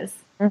necklaces.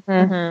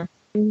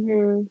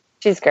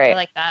 She's great. I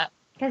like that.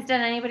 Because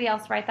did anybody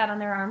else write that on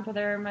their arm for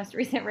their most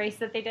recent race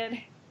that they did?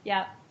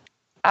 Yeah.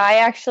 I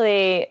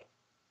actually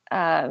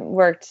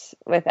worked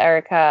with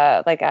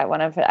Erica like at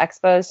one of the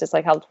expos, just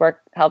like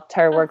helped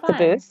her work the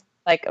booth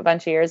like a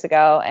bunch of years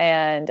ago,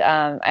 and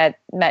I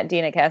met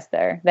Dina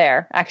Kester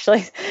there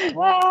actually.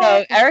 What?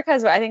 So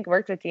Erica's I think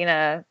worked with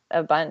Dina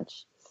a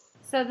bunch.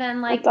 So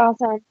then like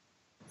That's awesome.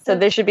 So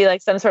there should be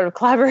like some sort of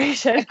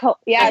collaboration.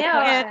 Yeah, I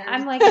know.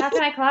 I'm like, how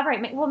can I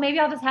collaborate? Well, maybe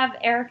I'll just have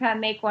Erica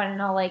make one and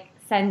I'll like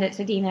send it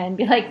to Dina and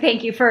be like,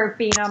 thank you for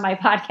being on my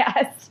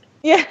podcast.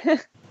 Yeah.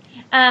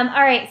 All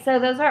right. So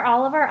those are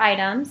all of our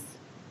items.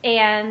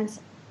 And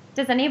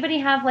does anybody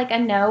have like a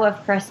no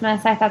of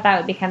Christmas? I thought that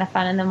would be kind of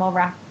fun. And then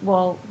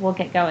we'll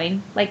get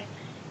going. Like,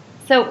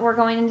 so we're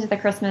going into the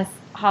Christmas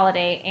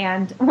holiday,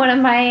 and one of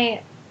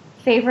my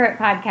favorite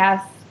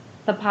podcasts,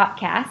 the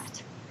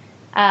Popcast,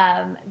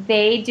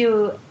 they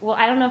do, well,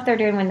 I don't know if they're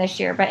doing one this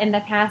year, but in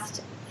the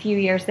past few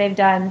years, they've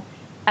done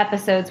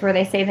episodes where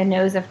they say the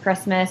no's of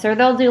Christmas, or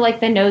they'll do like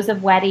the no's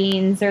of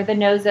weddings or the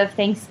no's of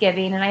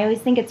Thanksgiving. And I always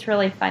think it's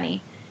really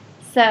funny.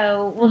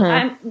 So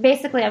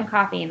I'm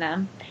copying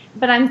them,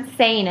 but I'm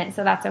saying it.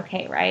 So that's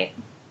okay. Right.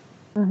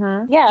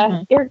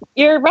 Yeah.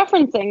 You're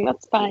referencing.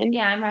 That's fine.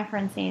 Yeah. I'm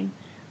referencing.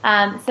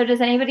 So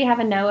does anybody have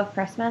a no of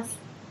Christmas?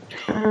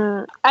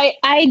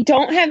 I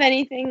don't have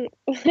anything.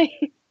 Do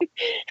I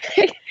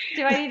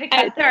need to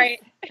cut this? Sorry.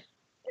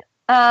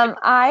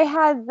 I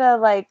had the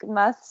like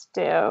must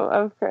do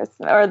of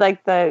Christmas, or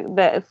like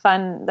the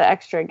fun, the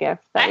extra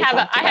gift. I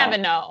have a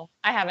no.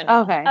 Okay.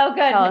 Oh,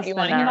 good. You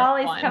want to hear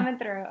Molly's one. coming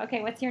through.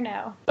 Okay, what's your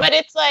no? But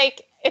it's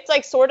like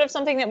sort of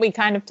something that we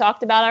kind of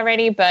talked about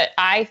already. But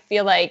I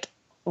feel like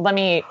let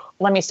me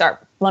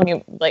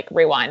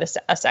rewind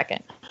a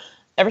second.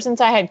 Ever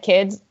since I had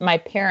kids, my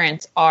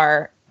parents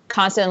are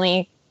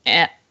constantly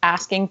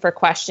asking for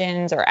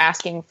questions or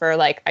asking for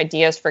like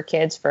ideas for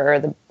kids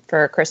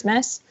for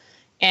Christmas.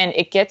 And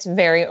it gets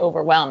very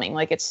overwhelming.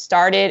 Like it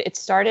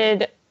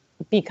started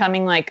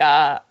becoming like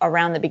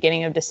around the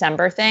beginning of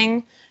December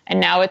thing. And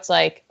now it's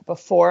like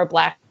before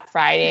Black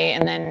Friday.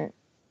 And then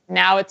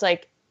now it's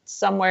like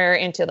somewhere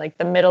into like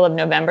the middle of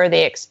November,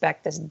 they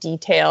expect this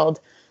detailed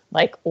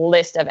like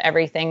list of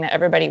everything that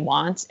everybody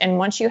wants. And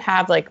once you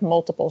have like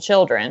multiple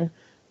children,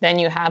 then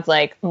you have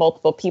like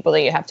multiple people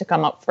that you have to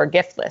come up for a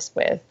gift list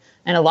with.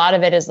 And a lot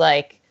of it is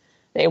like,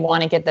 they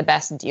want to get the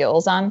best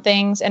deals on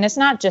things. And it's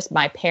not just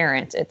my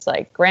parents. It's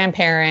like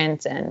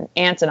grandparents and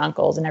aunts and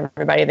uncles and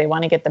everybody. They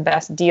want to get the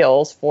best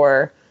deals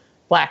for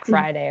Black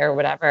Friday or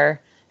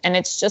whatever. And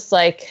it's just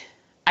like,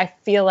 I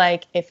feel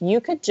like if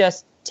you could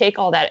just take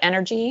all that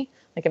energy,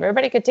 like if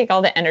everybody could take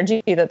all the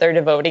energy that they're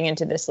devoting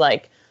into this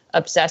like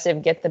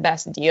obsessive get the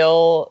best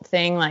deal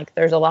thing, like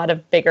there's a lot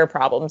of bigger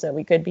problems that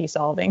we could be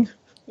solving.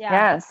 Yeah.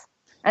 Yes.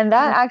 And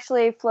that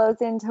actually flows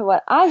into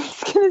what I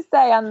was going to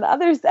say on the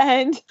other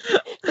end,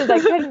 because I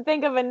couldn't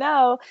think of a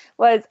no,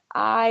 was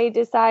I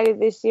decided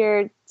this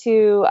year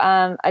to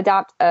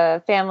adopt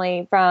a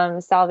family from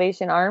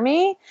Salvation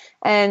Army.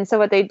 And so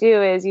what they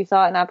do is you fill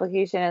out an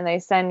application and they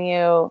send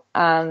you,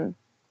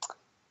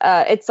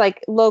 it's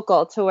like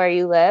local to where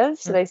you live.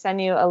 So they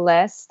send you a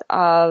list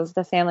of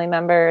the family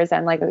members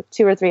and like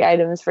 2 or 3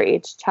 items for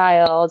each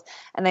child.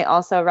 And they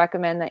also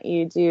recommend that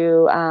you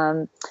do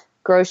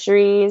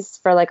groceries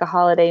for like a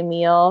holiday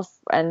meal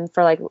and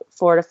for like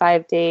 4 to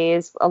 5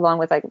 days, along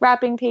with like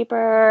wrapping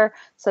paper,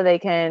 so they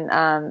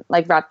can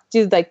like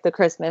do like the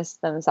Christmas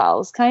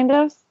themselves kind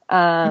of.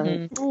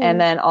 And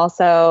then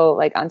also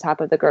like on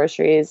top of the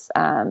groceries,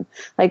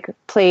 like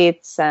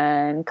plates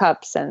and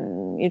cups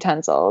and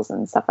utensils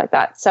and stuff like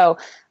that. So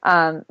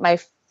my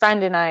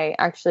friend and I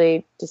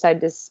actually decided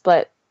to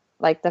split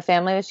like the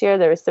family this year.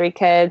 There was 3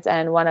 kids,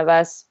 and one of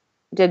us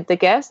did the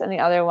gifts and the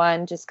other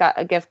one just got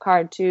a gift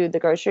card to the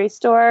grocery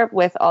store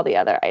with all the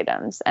other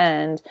items.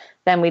 And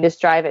then we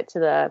just drive it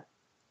to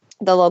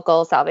the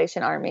local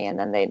Salvation Army, and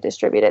then they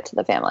distribute it to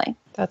the family.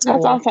 That's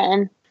cool.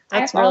 awesome.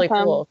 That's really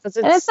cool.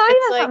 And it's not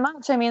even that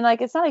much. I mean,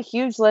 like, it's not a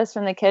huge list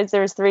from the kids.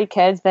 There was 3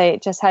 kids. They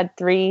just had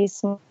 3.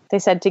 They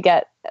said to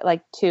get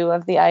like 2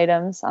 of the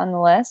items on the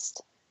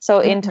list. So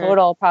in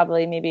total,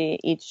 probably maybe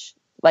each,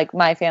 like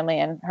my family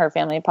and her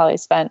family probably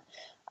spent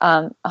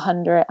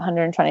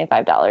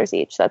 $125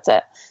 each. That's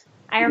it.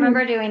 I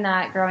remember doing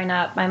that growing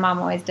up. My mom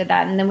always did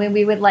that. And then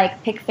we would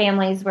like pick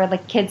families where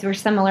like kids were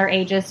similar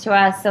ages to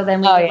us. So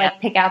then we would like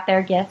pick out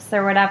their gifts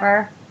or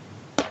whatever.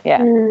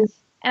 Yeah. And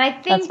I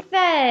think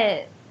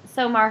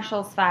so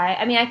Marshall's 5.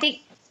 I mean, I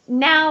think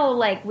now,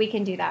 like, we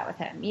can do that with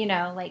him, you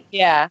know, like.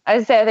 Yeah. I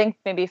would say, I think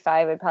maybe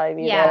 5 would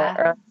probably be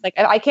like,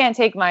 I can't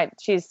take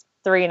she's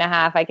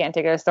 3.5. I can't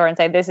take her to the store and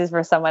say, this is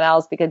for someone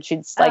else, because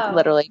she'd like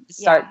literally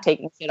start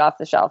taking shit off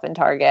the shelf in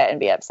Target and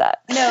be upset.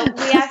 No,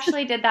 we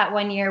actually did that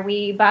one year.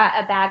 We bought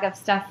a bag of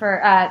stuff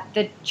for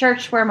the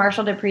church where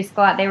Marshall did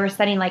preschool at. They were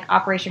sending like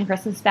Operation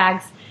Christmas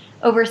bags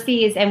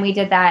overseas, and we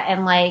did that,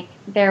 and like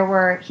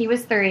he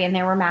was 3 and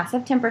there were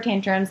massive temper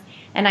tantrums,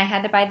 and I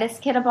had to buy this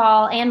kid a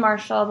ball and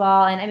Marshall a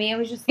ball, and I mean, it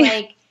was just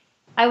like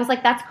I was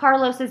like, that's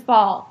Carlos's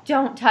ball,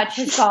 don't touch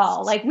his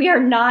ball, like, we are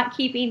not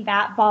keeping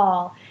that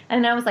ball.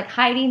 And I was like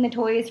hiding the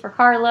toys for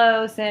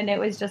Carlos, and it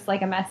was just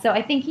like a mess. So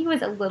I think he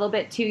was a little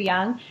bit too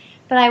young,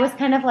 but I was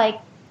kind of like,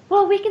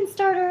 well, we can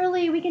start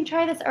early, we can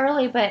try this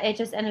early, but it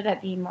just ended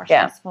up being more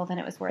stressful than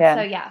it was worth.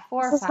 So 4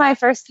 or 5. This is my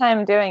first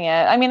time doing it.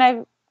 I mean,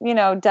 I've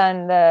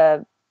done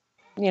the,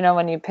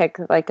 when you pick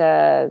like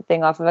a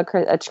thing off of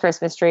a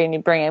Christmas tree and you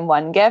bring in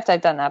one gift.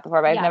 I've done that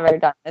before, but I've never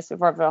done this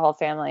before for the whole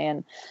family.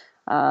 And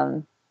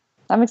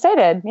I'm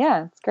excited.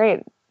 Yeah, it's great.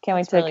 Can't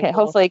wait to really cool.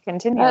 Hopefully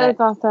continue. That is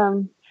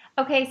awesome.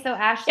 Okay, so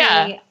Ashley,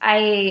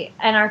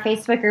 in our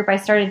Facebook group, I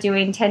started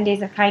doing 10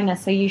 days of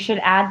kindness. So you should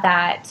add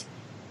that.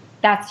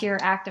 That's your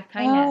act of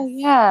kindness. Oh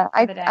yeah,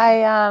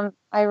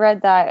 I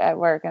read that at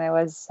work and I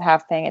was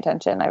half paying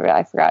attention.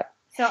 I forgot.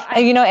 So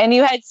and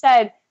you had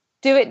said,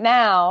 do it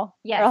now,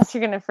 or else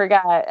you're going to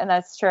forget, and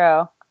that's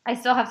true. I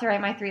still have to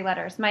write my 3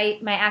 letters. My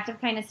act of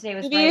kindness today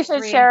was. Maybe you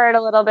should share it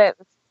a little bit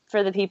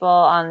for the people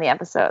on the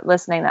episode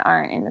listening that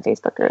aren't in the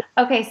Facebook group.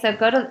 Okay, so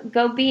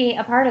go be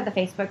a part of the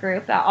Facebook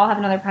group. I'll have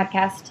another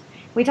podcast.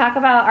 We talk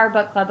about our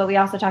book club, but we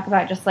also talk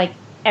about just like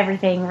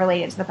everything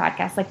related to the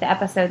podcast, like the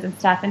episodes and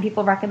stuff, and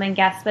people recommend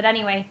guests. But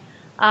anyway,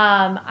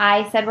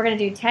 I said we're going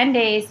to do 10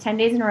 days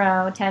in a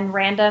row, 10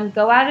 random,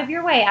 go out of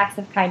your way acts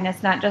of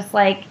kindness, not just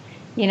like,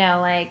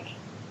 like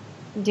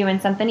doing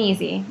something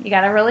easy. You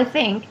got to really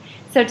think.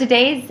 So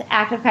today's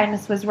act of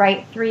kindness was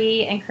write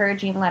 3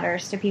 encouraging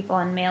letters to people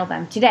and mail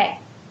them today.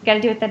 You got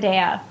to do it the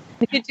day of.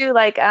 You could do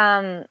like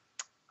a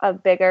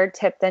bigger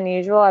tip than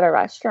usual at a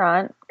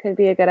restaurant. Could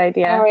be a good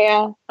idea. Oh,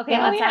 yeah.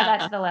 Okay, let's add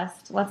that to the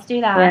list. Let's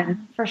do that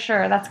for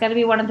sure. That's got to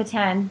be one of the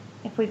 10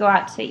 if we go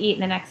out to eat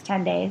in the next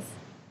 10 days.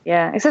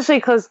 Yeah,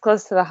 especially close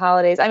to the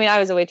holidays. I mean, I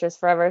was a waitress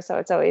forever, so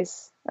it's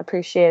always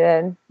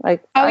appreciated.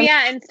 Like,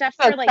 and stuff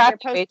for like your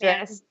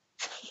postman.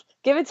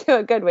 Give it to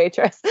a good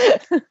waitress.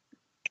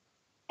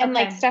 And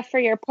like stuff for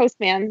your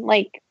postman,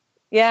 like.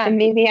 Yeah. And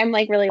maybe I'm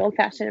like really old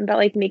fashioned about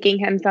like making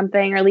him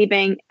something or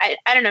leaving. I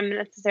don't know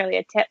necessarily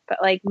a tip, but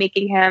like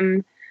making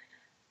him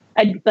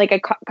a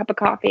cup of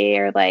coffee,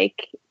 or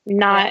like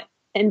not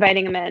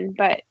inviting him in,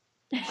 but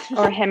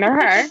or him or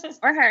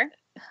her.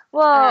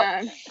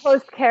 Well,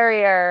 post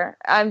carrier.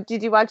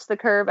 Did you watch the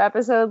Curb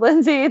episode,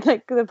 Lindsay?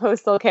 The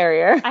postal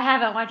carrier. I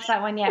haven't watched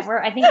that one yet.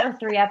 I think we're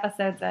 3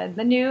 episodes in.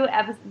 The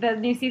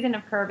new season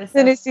of Curb is.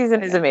 The new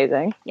season is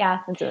amazing. Yeah.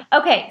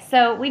 Okay,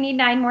 so we need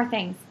 9 more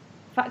things.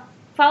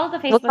 Follow the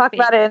Facebook. We'll talk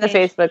about it in the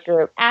Facebook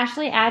group.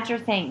 Ashley, add your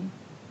thing.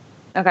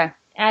 Okay.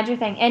 Add your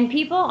thing. And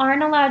people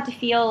aren't allowed to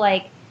feel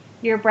like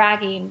you're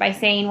bragging by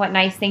saying what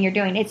nice thing you're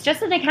doing. It's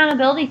just an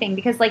accountability thing,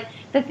 because like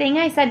the thing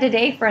I said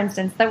today, for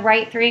instance, the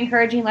write 3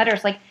 encouraging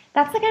letters, like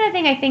that's the kind of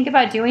thing I think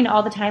about doing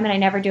all the time, and I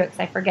never do it because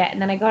I forget.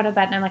 And then I go to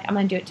bed and I'm like, I'm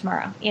going to do it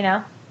tomorrow,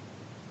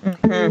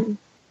 Mm-hmm.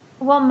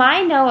 Well,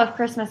 my no of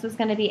Christmas was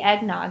going to be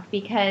eggnog,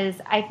 because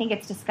I think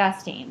it's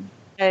disgusting.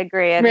 I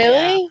agree.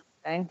 Really?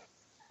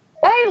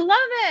 I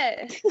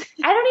love it.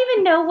 I don't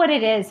even know what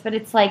it is, but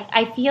it's like,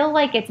 I feel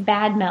like it's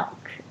bad milk.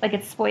 Like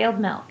it's spoiled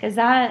milk. Is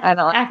that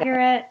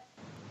accurate?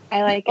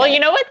 I like it. Well, you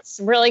know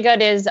what's really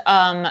good is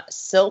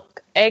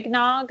silk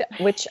eggnog,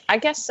 which I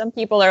guess some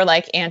people are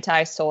like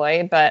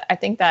anti-soy, but I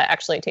think that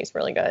actually tastes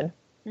really good.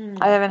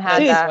 I haven't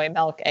had that. Soy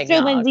milk eggnog.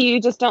 So, Lindsay,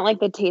 you just don't like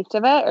the taste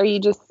of it, or you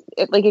just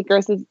it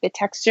grosses the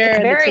texture? It's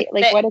very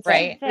thick, what is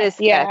right? It?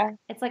 Yeah,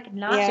 it's like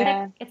not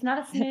thick. It's not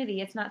a smoothie.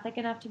 It's not thick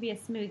enough to be a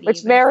smoothie.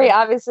 Which Mary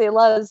obviously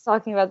loves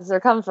talking about the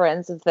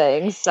circumference of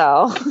things.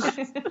 So,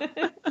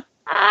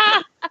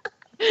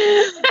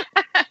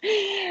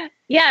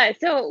 yeah.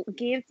 So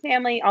Gabe's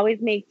family always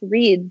makes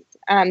wreaths.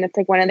 That's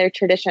like one of their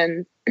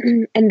traditions,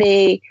 and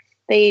they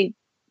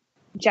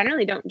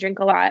generally don't drink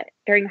a lot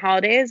during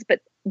holidays, but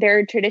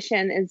their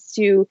tradition is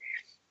to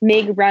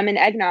make rum and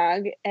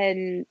eggnog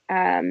and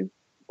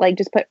like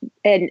just put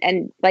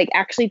and like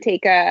actually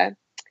take a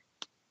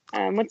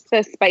what's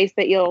the spice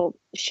that you'll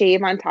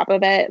shave on top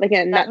of it, like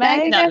a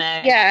nutmeg.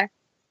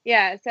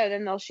 Yeah. So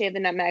then they'll shave the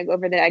nutmeg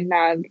over the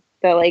eggnog,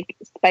 the like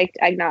spiked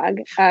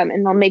eggnog,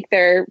 and they'll make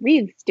their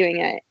wreaths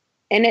doing it,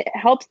 and it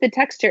helps the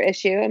texture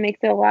issue. It makes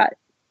it a lot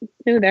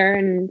smoother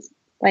and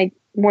like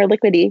more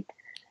liquidy.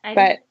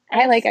 I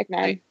like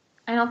eggnog.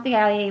 I don't think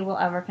I will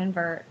ever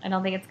convert. I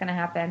don't think it's going to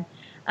happen.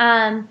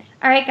 All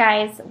right,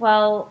 guys.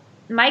 Well,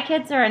 my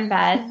kids are in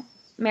bed.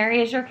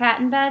 Mary, is your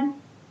cat in bed?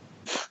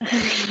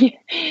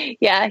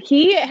 Yeah,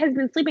 he has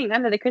been sleeping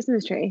under the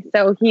Christmas tree,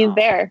 so he's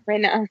there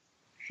right now.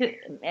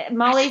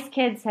 Molly's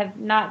kids have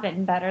not been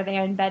in bed. Are they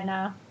in bed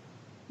now?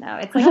 No,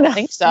 it's like I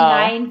think so.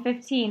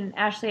 9:15.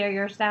 Ashley, are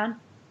yours down?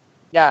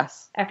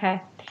 Yes.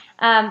 Okay.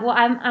 Well,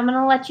 I'm going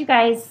to let you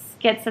guys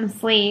get some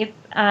sleep,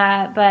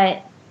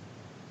 but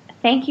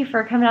thank you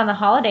for coming on the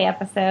holiday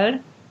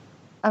episode.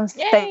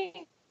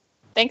 Yay!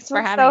 Thanks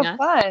for having us.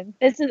 Fun.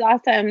 This is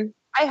awesome.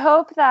 I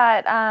hope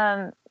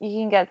that you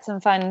can get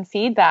some fun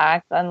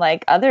feedback on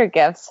like other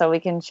gifts so we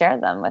can share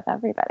them with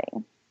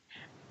everybody.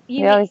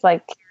 We always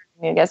like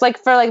new gifts, like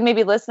for like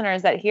maybe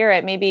listeners that hear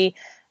it, maybe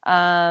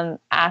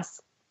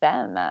ask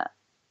them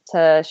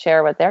to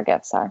share what their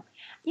gifts are.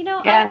 You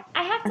know, I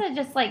have to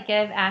just like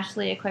give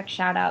Ashley a quick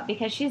shout out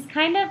because she's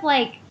kind of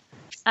like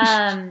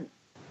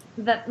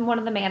one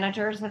of the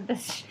managers of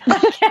this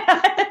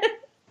podcast.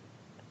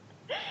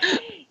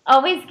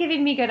 Always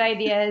giving me good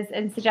ideas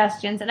and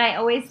suggestions, and I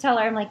always tell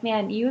her, I'm like,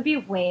 man, you would be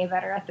way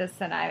better at this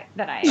than I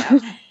am.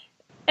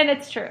 And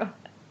it's true.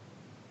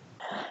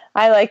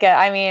 I like it.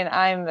 I mean,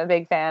 I'm a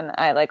big fan.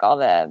 I like all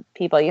the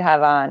people you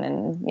have on,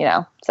 and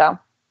so.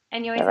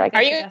 And you always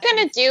are you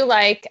going to do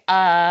like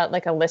a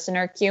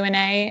listener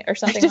Q&A or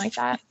something like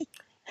that?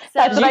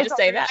 That's what I just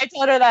say that. I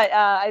told her that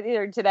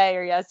either today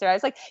or yesterday. I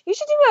was like, you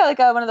should do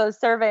one of those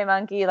Survey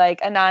Monkey like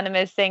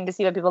anonymous thing to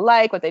see what people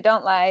like, what they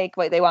don't like,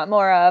 what they want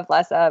more of,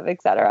 less of,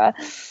 etc.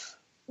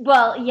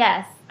 Well,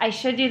 yes, I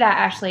should do that,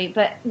 Ashley.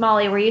 But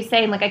Molly, were you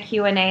saying like a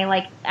Q&A,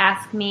 like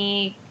ask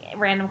me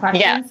random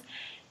questions?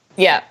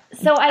 Yeah.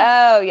 So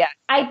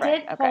I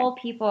did poll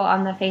people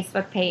on the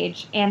Facebook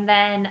page, and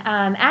then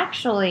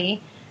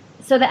actually,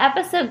 so the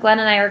episode Glenn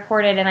and I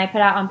recorded and I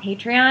put out on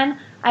Patreon,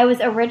 I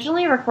was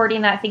originally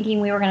recording that thinking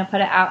we were going to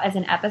put it out as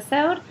an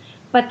episode,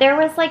 but there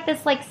was like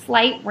this like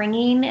slight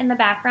ringing in the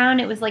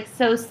background. It was like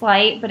so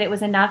slight, but it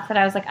was enough that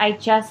I was like, I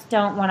just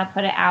don't want to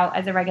put it out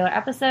as a regular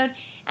episode.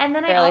 And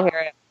then I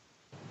hear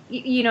it.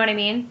 You know what I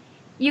mean?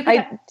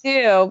 I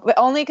do, but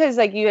only because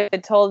like you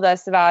had told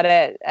us about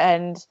it,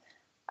 and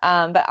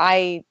but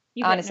I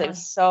honestly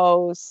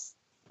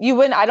you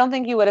wouldn't. I don't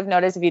think you would have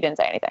noticed if you didn't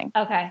say anything.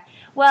 Okay.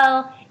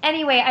 Well,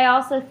 anyway, I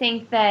also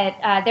think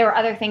that there were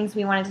other things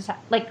we wanted to talk.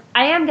 Like,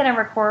 I am going to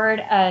record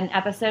an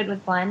episode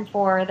with Glenn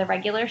for the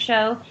regular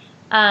show,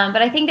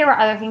 but I think there were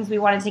other things we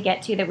wanted to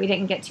get to that we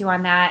didn't get to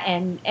on that,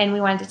 and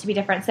we wanted it to be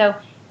different.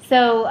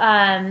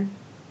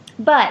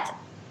 But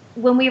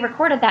when we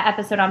recorded that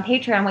episode on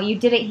Patreon, what you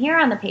didn't hear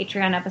on the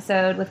Patreon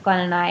episode with Glenn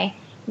and I,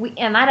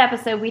 in that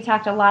episode, we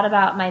talked a lot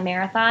about my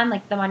marathon,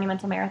 like the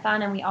Monumental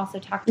Marathon, and we also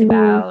talked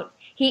about,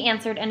 he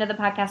answered into the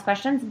podcast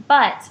questions,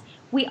 but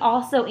we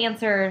also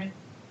answered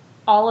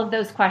all of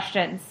those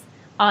questions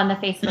on the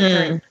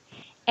Facebook group.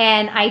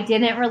 And I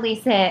didn't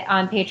release it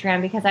on Patreon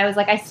because I was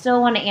like, I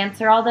still want to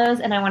answer all those,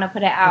 and I want to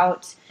put it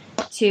out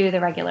to the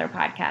regular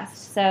podcast.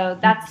 So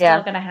that's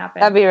still going to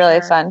happen. That'd be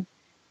really fun.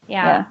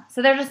 Yeah.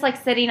 So they're just like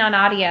sitting on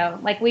audio.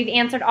 Like, we've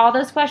answered all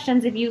those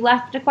questions. If you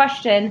left a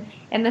question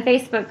in the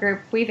Facebook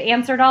group, we've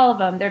answered all of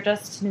them. They're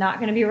just not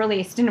going to be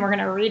released, and we're going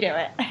to redo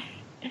it.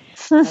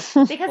 Because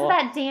of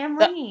that damn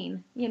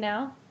ringing, You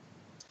know,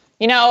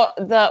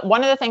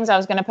 one of the things I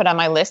was going to put on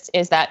my list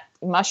is that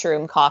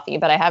mushroom coffee,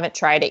 but I haven't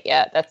tried it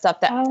yet. That's stuff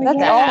that's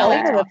all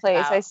over the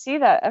place. I see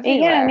that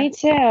everywhere. Yeah, me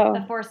too.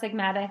 The Four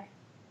Sigmatic.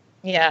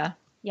 Yeah.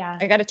 Yeah.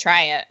 I got to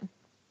try it.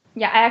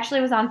 Yeah, I actually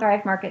was on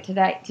Thrive Market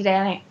today,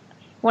 and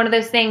one of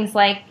those things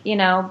like,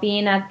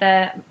 being at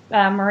the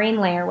Marine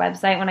Layer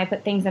website when I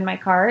put things in my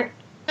cart,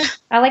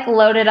 I like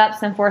loaded up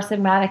some Four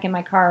Sigmatic in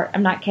my cart.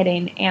 I'm not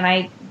kidding. And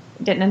I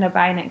didn't end up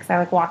buying it because I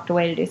like walked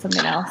away to do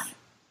something else.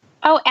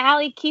 Oh,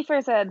 Allie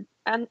Kiefer said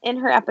in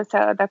her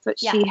episode, that's what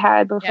she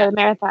had before the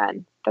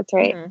marathon. That's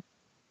right. Mm-hmm.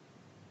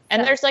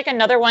 And there's like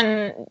another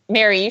one,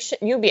 Mary,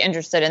 you'd be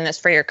interested in this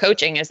for your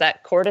coaching, is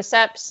that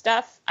cordyceps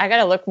stuff. I got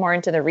to look more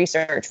into the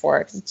research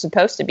for it because it's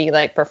supposed to be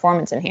like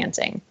performance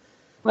enhancing.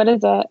 What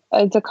is it?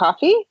 It's a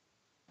coffee?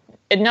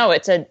 No,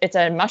 it's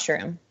a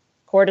mushroom.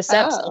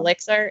 Cordyceps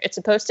elixir. It's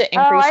supposed to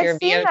increase your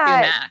VO2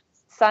 max.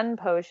 Sun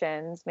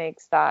Potions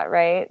makes that,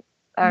 right?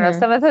 I don't know.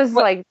 Some of those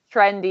like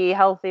trendy,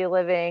 healthy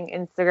living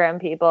Instagram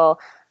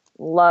people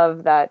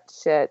love that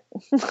shit.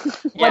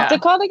 What's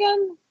it called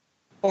again?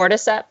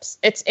 Cordyceps.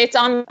 It's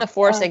on the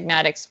Four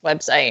Sigmatics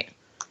website.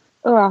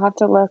 Oh, I'll have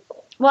to look.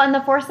 Well, and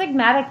the Four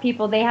Sigmatic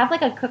people, they have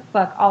like a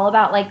cookbook all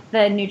about like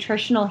the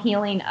nutritional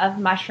healing of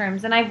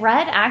mushrooms. And I've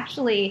read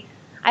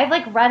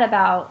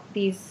about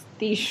these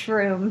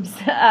shrooms.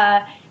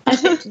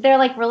 They're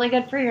like really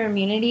good for your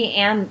immunity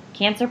and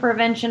cancer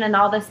prevention and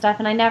all this stuff.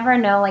 And I never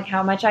know like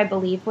how much I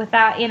believe with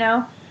that,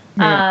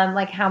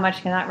 like how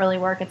much can that really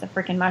work? It's a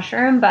freaking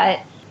mushroom, but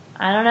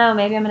I don't know.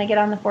 Maybe I'm going to get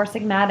on the Four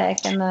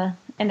Sigmatic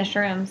and the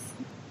shrooms.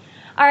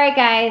 All right,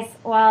 guys.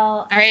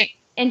 Well, all right.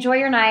 Enjoy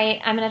your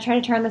night. I'm going to try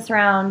to turn this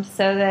around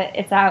so that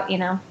it's out,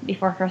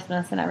 before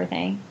Christmas and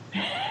everything.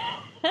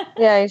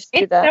 Yeah, you should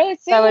do that.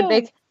 So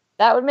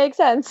that would make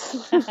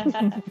sense. All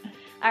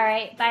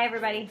right. Bye,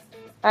 everybody.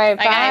 All right.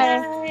 Bye.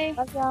 Bye.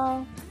 Love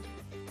y'all.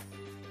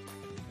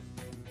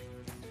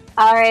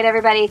 All right,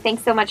 everybody.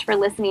 Thanks so much for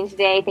listening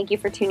today. Thank you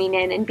for tuning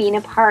in and being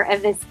a part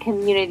of this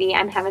community.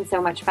 I'm having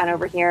so much fun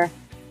over here.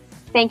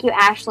 Thank you,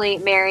 Ashley,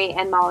 Mary,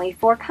 and Molly,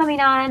 for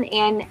coming on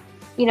and,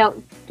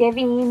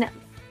 giving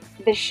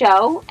the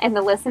show and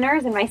the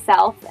listeners and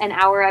myself an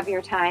hour of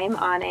your time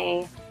on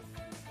a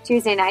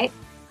Tuesday night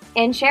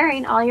and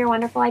sharing all your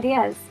wonderful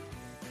ideas.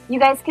 You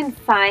guys can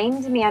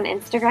find me on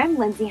Instagram,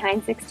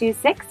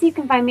 LindsayHine626. You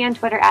can find me on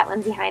Twitter at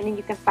Lindsay Hine, and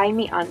you can find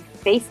me on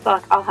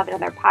Facebook. I'll have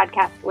another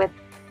podcast with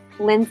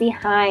Lindsay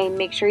Hine.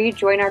 Make sure you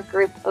join our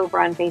group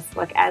over on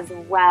Facebook as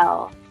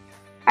well.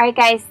 All right,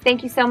 guys,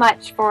 thank you so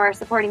much for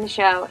supporting the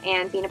show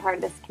and being a part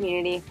of this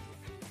community.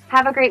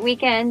 Have a great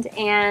weekend,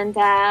 and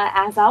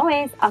as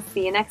always, I'll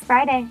see you next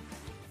Friday.